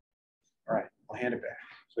 All right, I'll hand it back.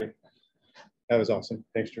 Sweet. That was awesome.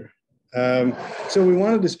 Thanks, Drew. So we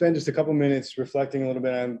wanted to spend just a couple minutes reflecting a little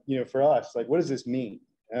bit on, for us, like, what does this mean?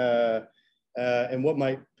 And what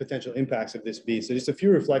might potential impacts of this be? So just a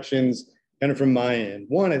few reflections kind of from my end.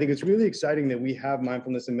 One, I think it's really exciting that we have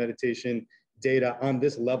mindfulness and meditation data on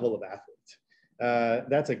this level of athlete.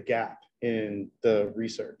 That's a gap in the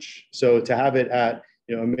research. So to have it at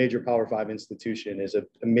a major Power 5 institution is a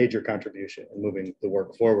major contribution in moving the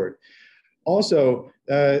work forward. Also,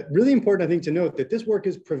 really important, I think, to note that this work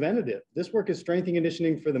is preventative. This work is strength and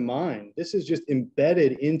conditioning for the mind. This is just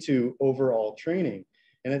embedded into overall training.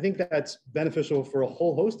 And I think that's beneficial for a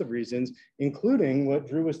whole host of reasons, including what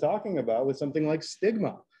Drew was talking about with something like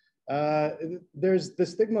stigma. There's the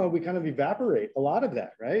stigma, we kind of evaporate a lot of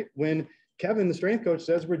that, right? When Kevin, the strength coach,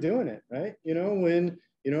 says we're doing it, right? When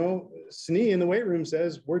Snee in the weight room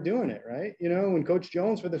says we're doing it, right? When Coach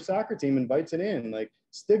Jones for the soccer team invites it in, like,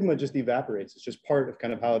 stigma just evaporates. It's just part of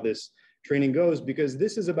kind of how this training goes, because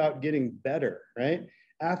this is about getting better, right?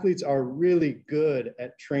 Athletes are really good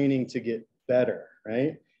at training to get better,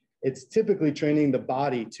 right? It's typically training the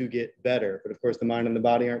body to get better, but of course the mind and the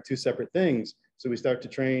body aren't two separate things. So we start to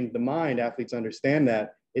train the mind. Athletes understand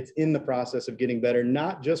that it's in the process of getting better,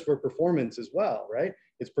 not just for performance as well, right?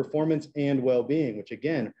 It's performance and well-being, which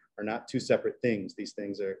again are not two separate things. These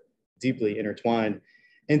things are deeply intertwined.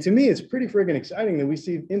 And to me, it's pretty friggin' exciting that we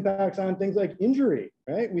see impacts on things like injury,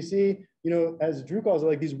 right? We see, as Drew calls it,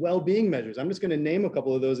 like these well-being measures. I'm just gonna name a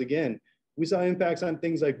couple of those again. We saw impacts on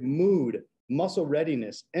things like mood, muscle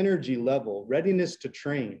readiness, energy level, readiness to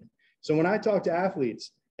train. So when I talk to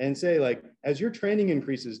athletes and say, like, as your training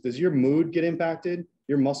increases, does your mood get impacted?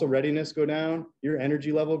 Your muscle readiness go down? Your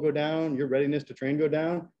energy level go down? Your readiness to train go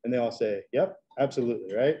down? And they all say, yep,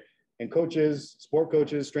 absolutely, right? And coaches, sport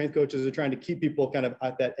coaches, strength coaches are trying to keep people kind of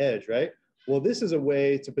at that edge, right? Well, this is a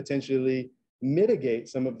way to potentially mitigate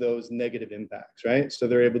some of those negative impacts, right? So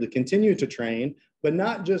they're able to continue to train, but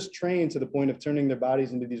not just train to the point of turning their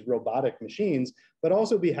bodies into these robotic machines, but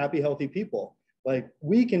also be happy, healthy people. Like,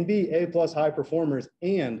 we can be A+ high performers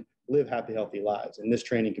and live happy, healthy lives. And this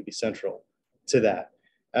training can be central to that.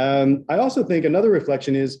 I also think another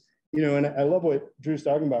reflection is, and I love what Drew's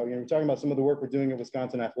talking about. We're talking about some of the work we're doing at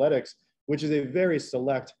Wisconsin Athletics, which is a very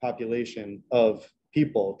select population of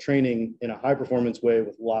people training in a high performance way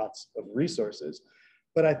with lots of resources.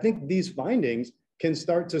 But I think these findings can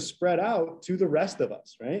start to spread out to the rest of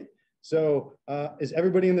us, right? So is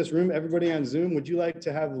everybody in this room, everybody on Zoom, would you like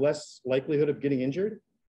to have less likelihood of getting injured?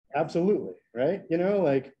 Absolutely, right? You know,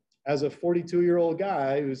 like as a 42-year-old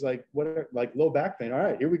guy who's like, what, like low back pain, all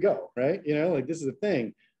right, here we go, right? You know, like this is a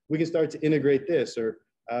thing. We can start to integrate this or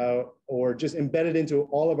just embed it into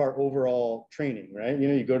all of our overall training, right? You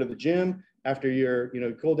know, you go to the gym, after your, you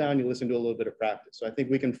know, cool down, you listen to a little bit of practice. So I think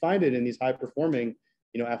we can find it in these high performing,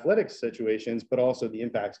 you know, athletics situations, but also the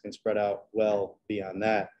impacts can spread out well beyond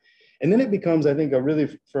that. And then it becomes, I think, a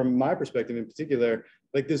really, from my perspective in particular,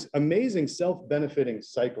 like this amazing self-benefiting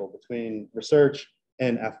cycle between research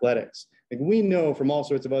and athletics. Like we know from all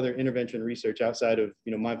sorts of other intervention research outside of,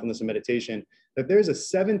 you know, mindfulness and meditation, that there's a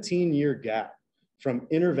 17-year gap from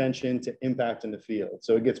intervention to impact in the field.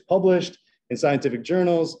 So it gets published in scientific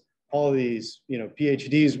journals. All these, you know,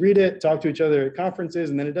 PhDs read it, talk to each other at conferences,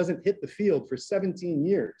 and then it doesn't hit the field for 17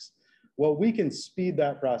 years. Well, we can speed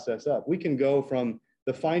that process up. We can go from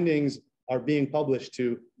the findings are being published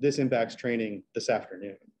to this impacts training this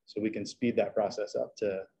afternoon. So we can speed that process up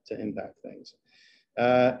to impact things.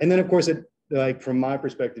 And then of course, it, like from my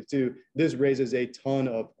perspective too, this raises a ton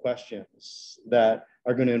of questions that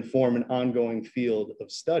are going to inform an ongoing field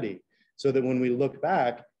of study. So that when we look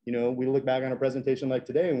back, you know, we look back on a presentation like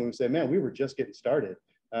today and we say, man, we were just getting started.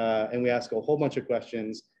 And we ask a whole bunch of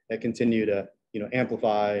questions that continue to, you know,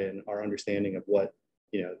 amplify and our understanding of what,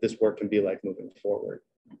 you know, this work can be like moving forward.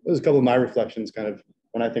 Those are a couple of my reflections kind of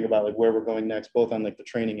when I think about like where we're going next, both on like the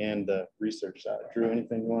training and the research side. Drew,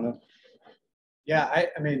 anything you want to? Yeah,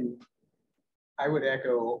 I mean, I would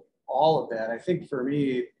echo all of that. I think for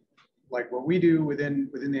me, like what we do within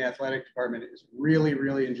the athletic department is really,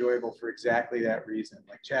 really enjoyable for exactly that reason.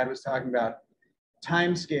 Like Chad was talking about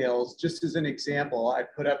time scales, just as an example, I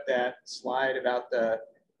put up that slide about the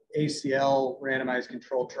ACL randomized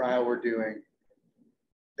controlled trial we're doing.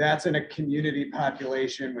 That's in a community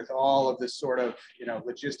population with all of the sort of, you know,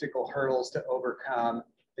 logistical hurdles to overcome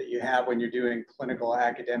that you have when you're doing clinical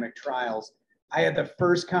academic trials. I had the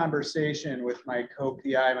first conversation with my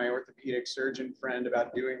co-PI, my orthopedic surgeon friend,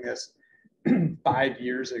 about doing this 5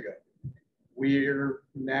 years ago.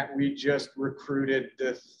 We just recruited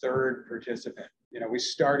the third participant. You know, we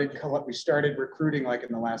started recruiting like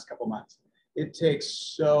in the last couple months. It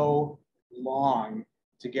takes so long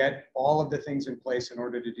to get all of the things in place in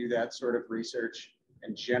order to do that sort of research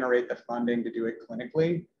and generate the funding to do it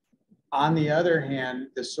clinically. On the other hand,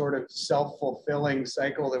 the sort of self-fulfilling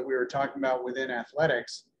cycle that we were talking about within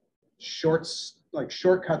athletics shortcuts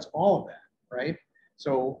all of that, right?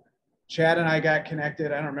 So Chad and I got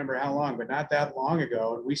connected, I don't remember how long, but not that long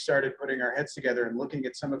ago. And we started putting our heads together and looking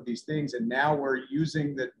at some of these things. And now we're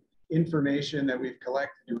using the information that we've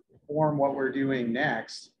collected to inform what we're doing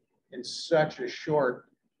next in such a short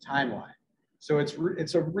timeline. So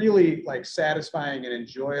it's a really like satisfying and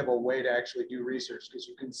enjoyable way to actually do research because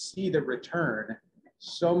you can see the return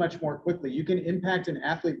so much more quickly. You can impact an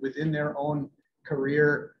athlete within their own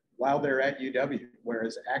career while they're at UW,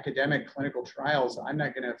 whereas academic clinical trials, I'm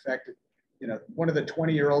not going to affect, you know, one of the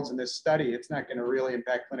 20-year-olds in this study, it's not going to really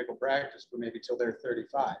impact clinical practice for maybe till they're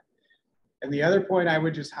 35. And the other point I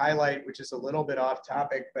would just highlight, which is a little bit off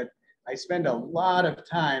topic, but I spend a lot of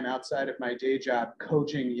time outside of my day job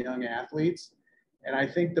coaching young athletes. And I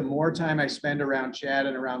think the more time I spend around Chad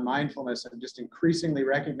and around mindfulness, I'm just increasingly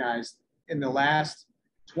recognized in the last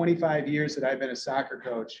 25 years that I've been a soccer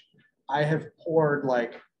coach, I have poured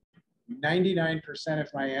like 99% of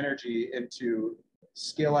my energy into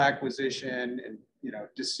skill acquisition and, you know,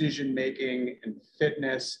 decision making and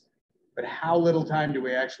fitness. But how little time do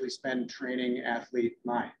we actually spend training athlete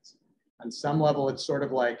minds? On some level, it's sort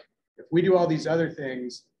of like, if we do all these other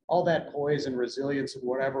things, all that poise and resilience and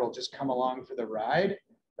whatever will just come along for the ride.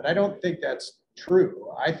 But I don't think that's true.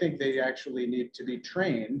 I think they actually need to be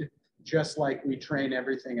trained just like we train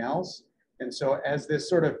everything else. And so as this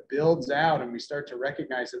sort of builds out and we start to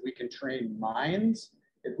recognize that we can train minds,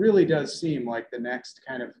 it really does seem like the next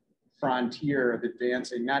kind of frontier of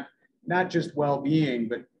advancing, not just well-being,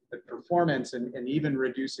 but performance and even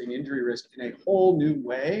reducing injury risk in a whole new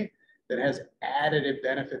way that has additive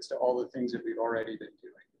benefits to all the things that we've already been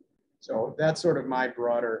doing. So that's sort of my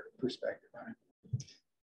broader perspective on it.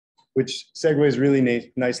 Which segues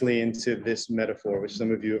really nicely into this metaphor, which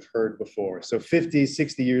some of you have heard before. So 50,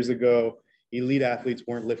 60 years ago, elite athletes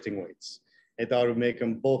weren't lifting weights. They thought it would make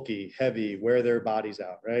them bulky, heavy, wear their bodies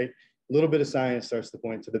out, right? A little bit of science starts to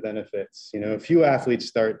point to the benefits. You know, a few athletes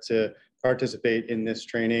start to participate in this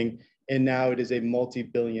training, and now it is a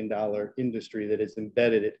multi-billion-dollar industry that is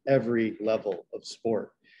embedded at every level of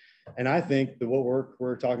sport. And I think that what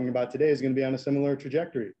we're talking about today is going to be on a similar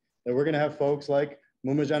trajectory, that we're going to have folks like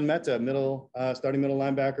Mumajan Mehta, starting middle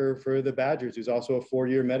linebacker for the Badgers, who's also a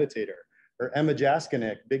 4-year meditator. Or Emma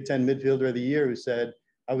Jaskinek, Big Ten midfielder of the year, who said,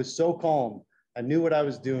 I was so calm. I knew what I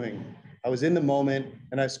was doing. I was in the moment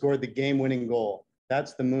and I scored the game-winning goal.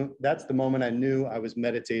 That's the moment I knew I was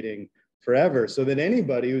meditating forever. So that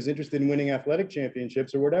anybody who's interested in winning athletic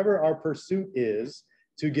championships or whatever our pursuit is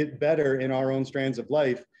to get better in our own strands of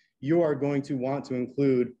life, you are going to want to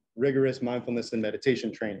include rigorous mindfulness and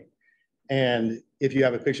meditation training. And if you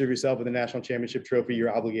have a picture of yourself with a national championship trophy,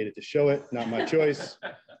 you're obligated to show it. Not my choice.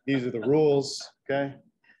 These are the rules, okay?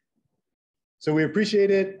 So we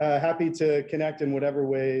appreciate it. Happy to connect in whatever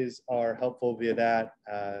ways are helpful via that.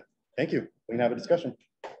 Thank you. We can have a discussion.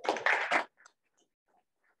 I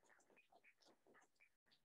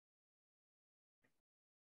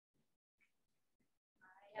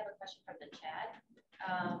have a question from the chat.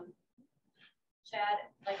 Chad,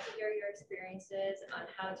 I'd like to hear your experiences on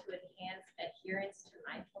how to enhance adherence to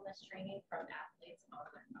mindfulness training from athletes on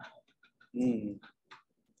their own.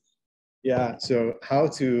 Yeah, so how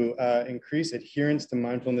to increase adherence to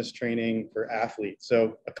mindfulness training for athletes.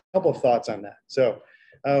 So a couple of thoughts on that. So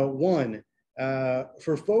one,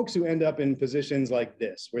 for folks who end up in positions like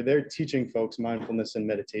this, where they're teaching folks mindfulness and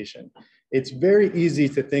meditation, it's very easy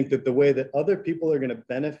to think that the way that other people are going to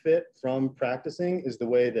benefit from practicing is the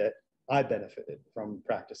way that I benefited from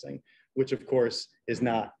practicing, which of course is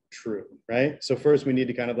not true, right? So first we need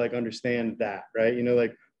to kind of like understand that, right? You know,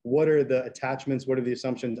 like, what are the attachments? What are the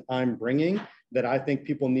assumptions I'm bringing that I think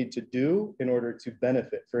people need to do in order to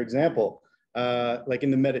benefit? For example, like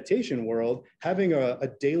in the meditation world, having a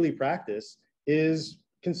daily practice is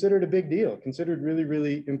considered a big deal, considered really,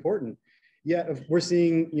 really important. Yet we're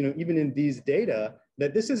seeing, you know, even in these data,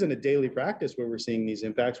 that this isn't a daily practice where we're seeing these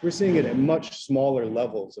impacts. We're seeing it at much smaller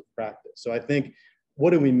levels of practice. So I think, what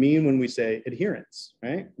do we mean when we say adherence,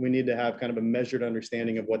 right? We need to have kind of a measured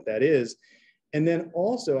understanding of what that is. And then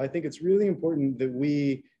also, I think it's really important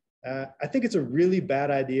that I think it's a really bad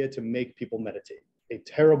idea to make people meditate, a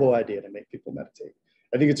terrible idea to make people meditate.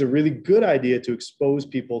 I think it's a really good idea to expose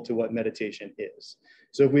people to what meditation is.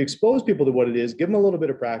 So if we expose people to what it is, give them a little bit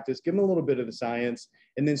of practice, give them a little bit of the science,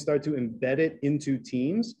 and then start to embed it into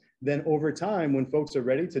teams, then over time, when folks are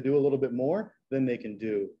ready to do a little bit more, then they can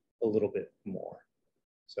do a little bit more.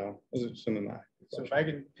 So those are some of my. So if I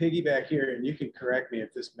can piggyback here, and you can correct me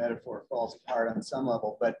if this metaphor falls apart on some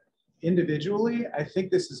level, but individually, I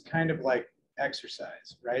think this is kind of like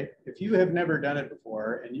exercise, right? If you have never done it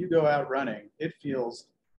before and you go out running, it feels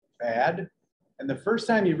bad. And the first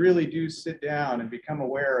time you really do sit down and become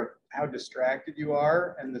aware of how distracted you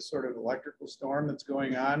are and the sort of electrical storm that's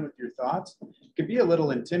going on with your thoughts, it can be a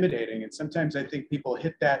little intimidating. And sometimes I think people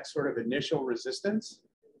hit that sort of initial resistance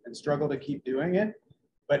and struggle to keep doing it.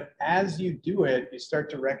 But as you do it, you start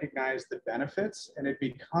to recognize the benefits, and it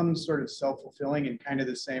becomes sort of self-fulfilling in kind of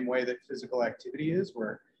the same way that physical activity is,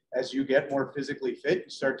 where as you get more physically fit, you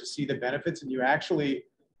start to see the benefits, and you actually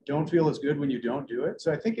don't feel as good when you don't do it. So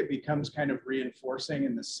I think it becomes kind of reinforcing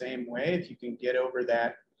in the same way if you can get over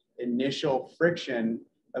that initial friction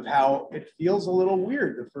of how it feels a little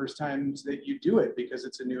weird the first times that you do it because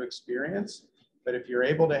it's a new experience. But if you're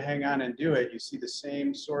able to hang on and do it, you see the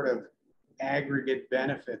same sort of aggregate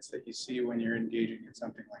benefits that you see when you're engaging in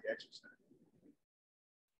something like exercise.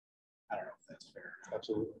 I don't know if that's fair.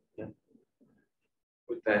 Absolutely. Yeah.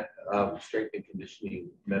 With that strength and conditioning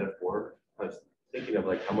metaphor, I was thinking of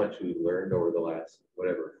like how much we learned over the last,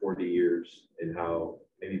 40 years, and how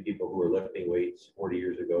maybe people who were lifting weights 40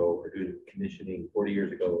 years ago or doing conditioning 40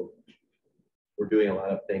 years ago were doing a lot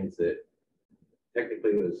of things that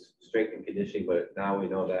technically was strength and conditioning, but now we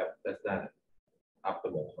know that that's not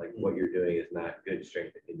optimal. Like what you're doing is not good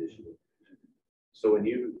strength and conditioning. So when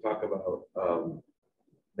you talk about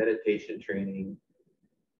meditation training,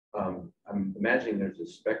 I'm imagining there's a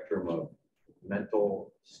spectrum of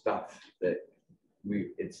mental stuff that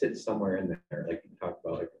it sits somewhere in there, like you talked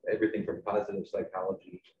about, like everything from positive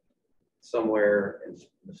psychology, somewhere in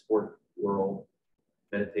the sport world,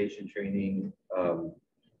 meditation training,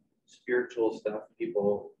 spiritual stuff,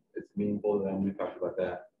 it's meaningful to them. We talked about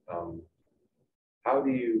that. How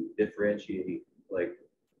do you differentiate like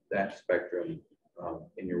that spectrum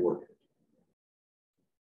in your work?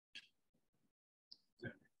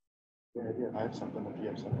 Yeah, I have something if you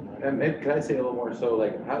have something. Right? And maybe can I say a little more? So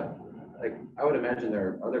like I would imagine there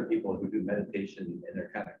are other people who do meditation and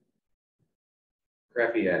they're kind of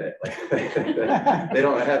crappy at it. Like they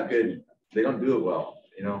don't do it well,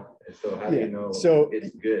 you know? And so how do you know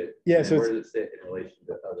it's good? Yeah. And so where does it sit in relation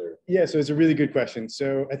to other? Yeah. So it's a really good question.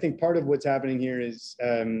 So I think part of what's happening here is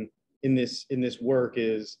in this work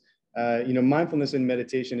is, mindfulness and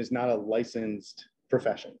meditation is not a licensed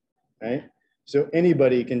profession, right? So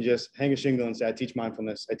anybody can just hang a shingle and say, I teach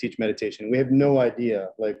mindfulness, I teach meditation. We have no idea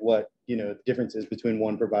like what, the difference is between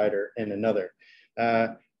one provider and another.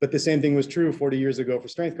 But the same thing was true 40 years ago for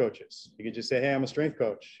strength coaches. You could just say, hey, I'm a strength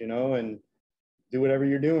coach, and do whatever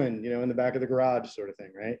you're doing, in the back of the garage sort of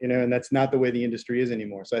thing, right? And that's not the way the industry is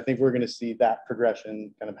anymore. So I think we're going to see that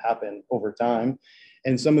progression kind of happen over time.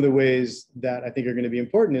 And some of the ways that I think are going to be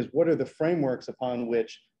important is what are the frameworks upon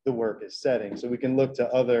which the work is setting? So we can look to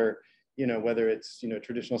other, whether it's,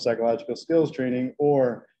 traditional psychological skills training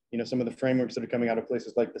or, some of the frameworks that are coming out of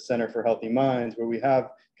places like the Center for Healthy Minds, where we have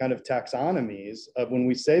kind of taxonomies of when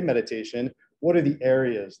we say meditation, what are the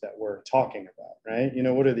areas that we're talking about, right?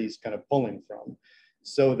 What are these kind of pulling from,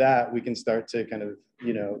 so that we can start to kind of,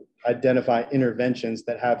 identify interventions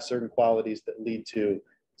that have certain qualities that lead to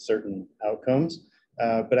certain outcomes.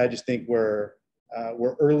 But I just think we're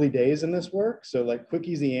early days in this work. So like quick,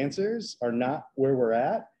 easy answers are not where we're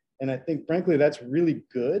at. And I think, frankly, that's really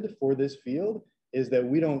good for this field, is that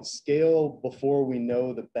we don't scale before we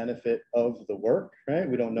know the benefit of the work, right?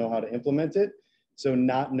 We don't know how to implement it. So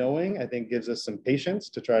not knowing, I think, gives us some patience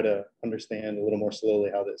to try to understand a little more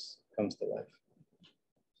slowly how this comes to life.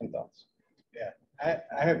 Some thoughts? Yeah,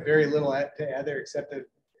 I have very little to add there, except that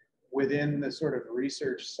within the sort of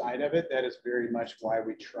research side of it, that is very much why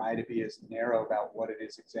we try to be as narrow about what it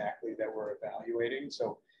is exactly that we're evaluating.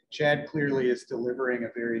 So Chad clearly is delivering a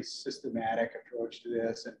very systematic approach to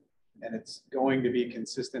this, and it's going to be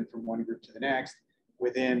consistent from one group to the next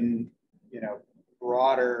within,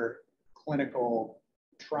 broader clinical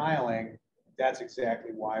trialing. That's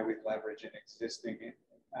exactly why we leverage an existing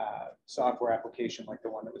software application like the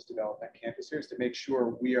one that was developed on campus here, is to make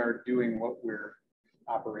sure we are doing what we're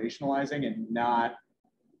operationalizing and not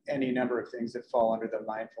any number of things that fall under the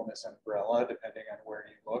mindfulness umbrella, depending on where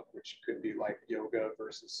you look, which could be like yoga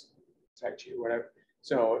versus Tai Chi or whatever.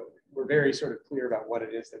 So we're very sort of clear about what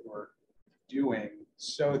it is that we're doing,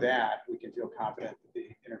 so that we can feel confident that the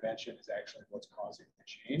intervention is actually what's causing the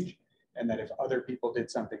change, and that if other people did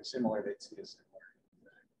something similar, they'd see a similar.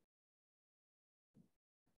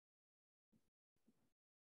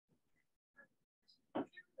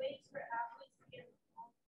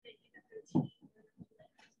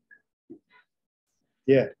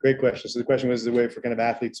 Yeah, great question. So the question was the way for kind of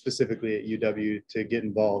athletes specifically at UW to get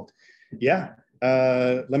involved. Yeah,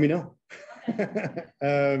 let me know.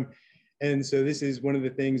 And so this is one of the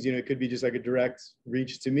things, it could be just like a direct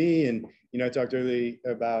reach to me. And, I talked earlier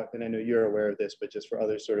about, and I know you're aware of this, but just for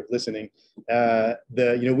others sort of listening,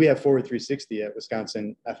 we have Forward 360 at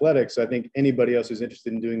Wisconsin Athletics. So I think anybody else who's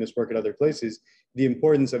interested in doing this work at other places, the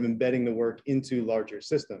importance of embedding the work into larger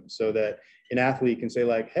systems, so that an athlete can say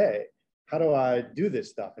like, hey, how do I do this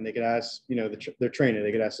stuff? And they could ask, their trainer,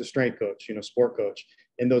 they could ask the strength coach, sport coach.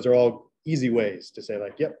 And those are all easy ways to say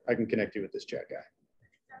like, yep, I can connect you with this chat guy.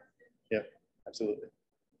 Yep, absolutely.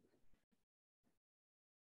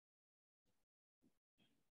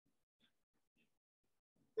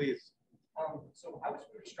 Please. So I was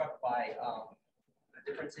really struck by the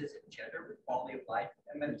differences in gender with quality of life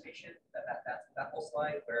and meditation. That whole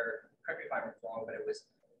slide where, correct me if I'm wrong, but it was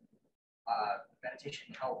meditation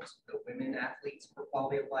helps the women athletes for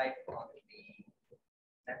quality of life on the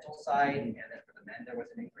mental side, and then for the men there was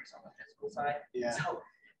an increase on the physical side. Yeah. So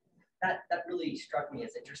that really struck me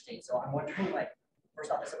as interesting. So I'm wondering, like, first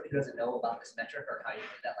off, as somebody who doesn't know about this metric or how you do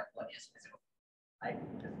that, like, what is physical life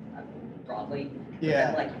broadly? Yeah.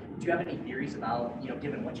 Then, like, do you have any theories about,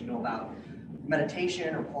 given what you know about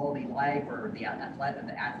meditation or quality life or the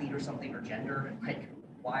athlete or something, or gender, like,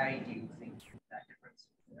 why do you think that difference?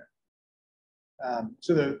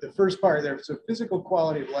 So the first part there, so physical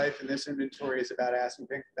quality of life in this inventory is about asking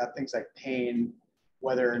about things like pain,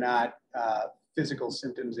 whether or not physical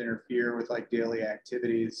symptoms interfere with like daily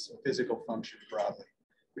activities, physical function broadly,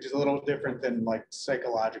 which is a little different than like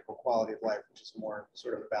psychological quality of life, which is more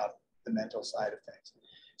sort of about the mental side of things.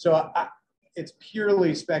 So it's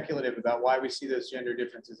purely speculative about why we see those gender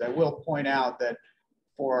differences. I will point out that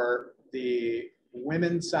for the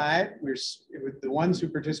women's side, the ones who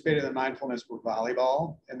participated in mindfulness were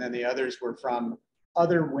volleyball, and then the others were from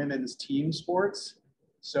other women's team sports.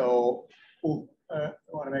 So I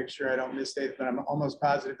want to make sure I don't misstate, but I'm almost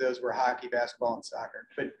positive those were hockey, basketball, and soccer.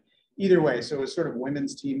 But either way, so it was sort of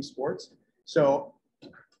women's team sports. So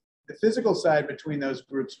the physical side between those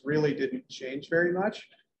groups really didn't change very much.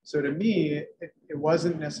 So to me, it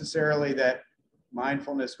wasn't necessarily that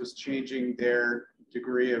mindfulness was changing their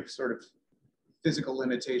degree of sort of physical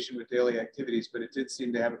limitation with daily activities, but it did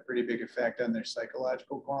seem to have a pretty big effect on their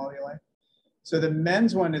psychological quality of life. So the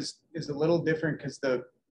men's one is a little different because the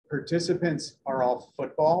participants are all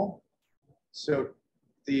football. So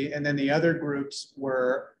and then the other groups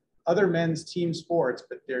were other men's team sports,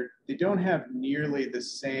 but they don't have nearly the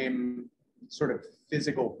same sort of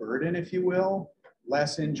physical burden, if you will,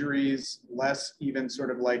 less injuries, less even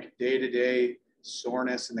sort of like day-to-day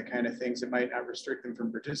soreness and the kind of things that might not restrict them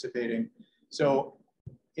from participating. So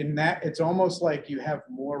in that, it's almost like you have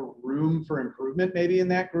more room for improvement maybe in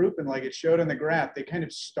that group. And like it showed on the graph, they kind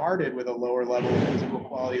of started with a lower level of physical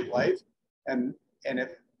quality of life. And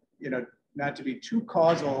if, you know, not to be too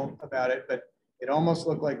causal about it, but it almost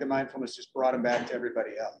looked like the mindfulness just brought them back to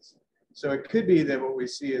everybody else. So it could be that what we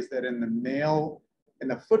see is that in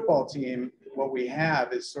the football team, what we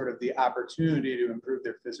have is sort of the opportunity to improve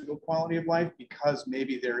their physical quality of life because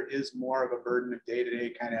maybe there is more of a burden of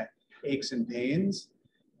day-to-day kind of aches and pains.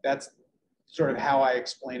 That's sort of how I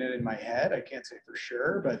explain it in my head. I can't say for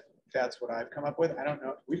sure, but that's what I've come up with. I don't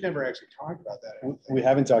know. We've never actually talked about that. We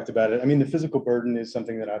haven't talked about it. I mean, the physical burden is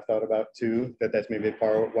something that I've thought about too, that's maybe a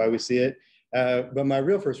part of why we see it. But my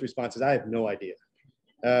real first response is I have no idea.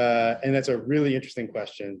 And that's a really interesting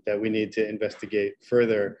question that we need to investigate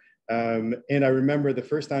further. And I remember the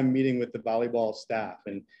first time meeting with the volleyball staff,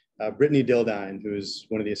 and Brittany Dildine, who's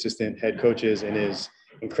one of the assistant head coaches and is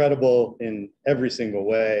incredible in every single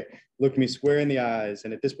way, looked me square in the eyes.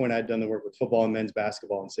 And at this point, I had done the work with football and men's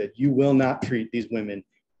basketball and said, you will not treat these women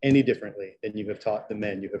any differently than you have taught the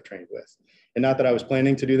men you have trained with. And not that I was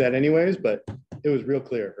planning to do that anyways, but it was real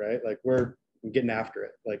clear, right? Like we're getting after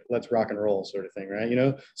it, like let's rock and roll sort of thing, right? You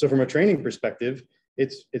know, so from a training perspective,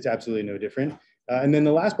 it's absolutely no different. And then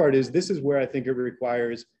the last part is, this is where I think it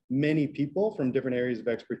requires many people from different areas of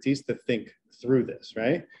expertise to think through this,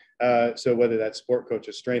 right? So whether that's sport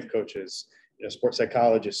coaches, strength coaches, you know, sports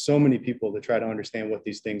psychologists, so many people to try to understand what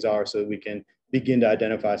these things are so that we can begin to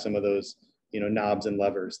identify some of those, you know, knobs and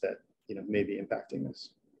levers that, you know, may be impacting this.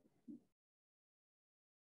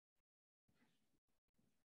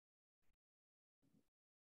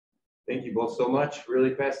 Thank you both so much.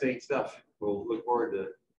 Really fascinating stuff. We'll look forward to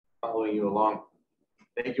following you along.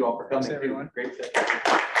 Thank you all for coming. Thanks, everyone. Great session.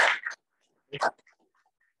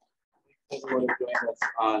 Everyone who joined us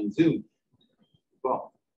on Zoom.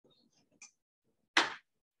 Well.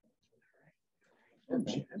 Yeah,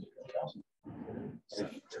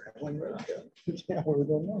 where we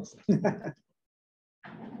going next?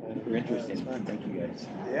 Super interesting. Thank you guys.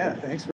 Yeah, thanks.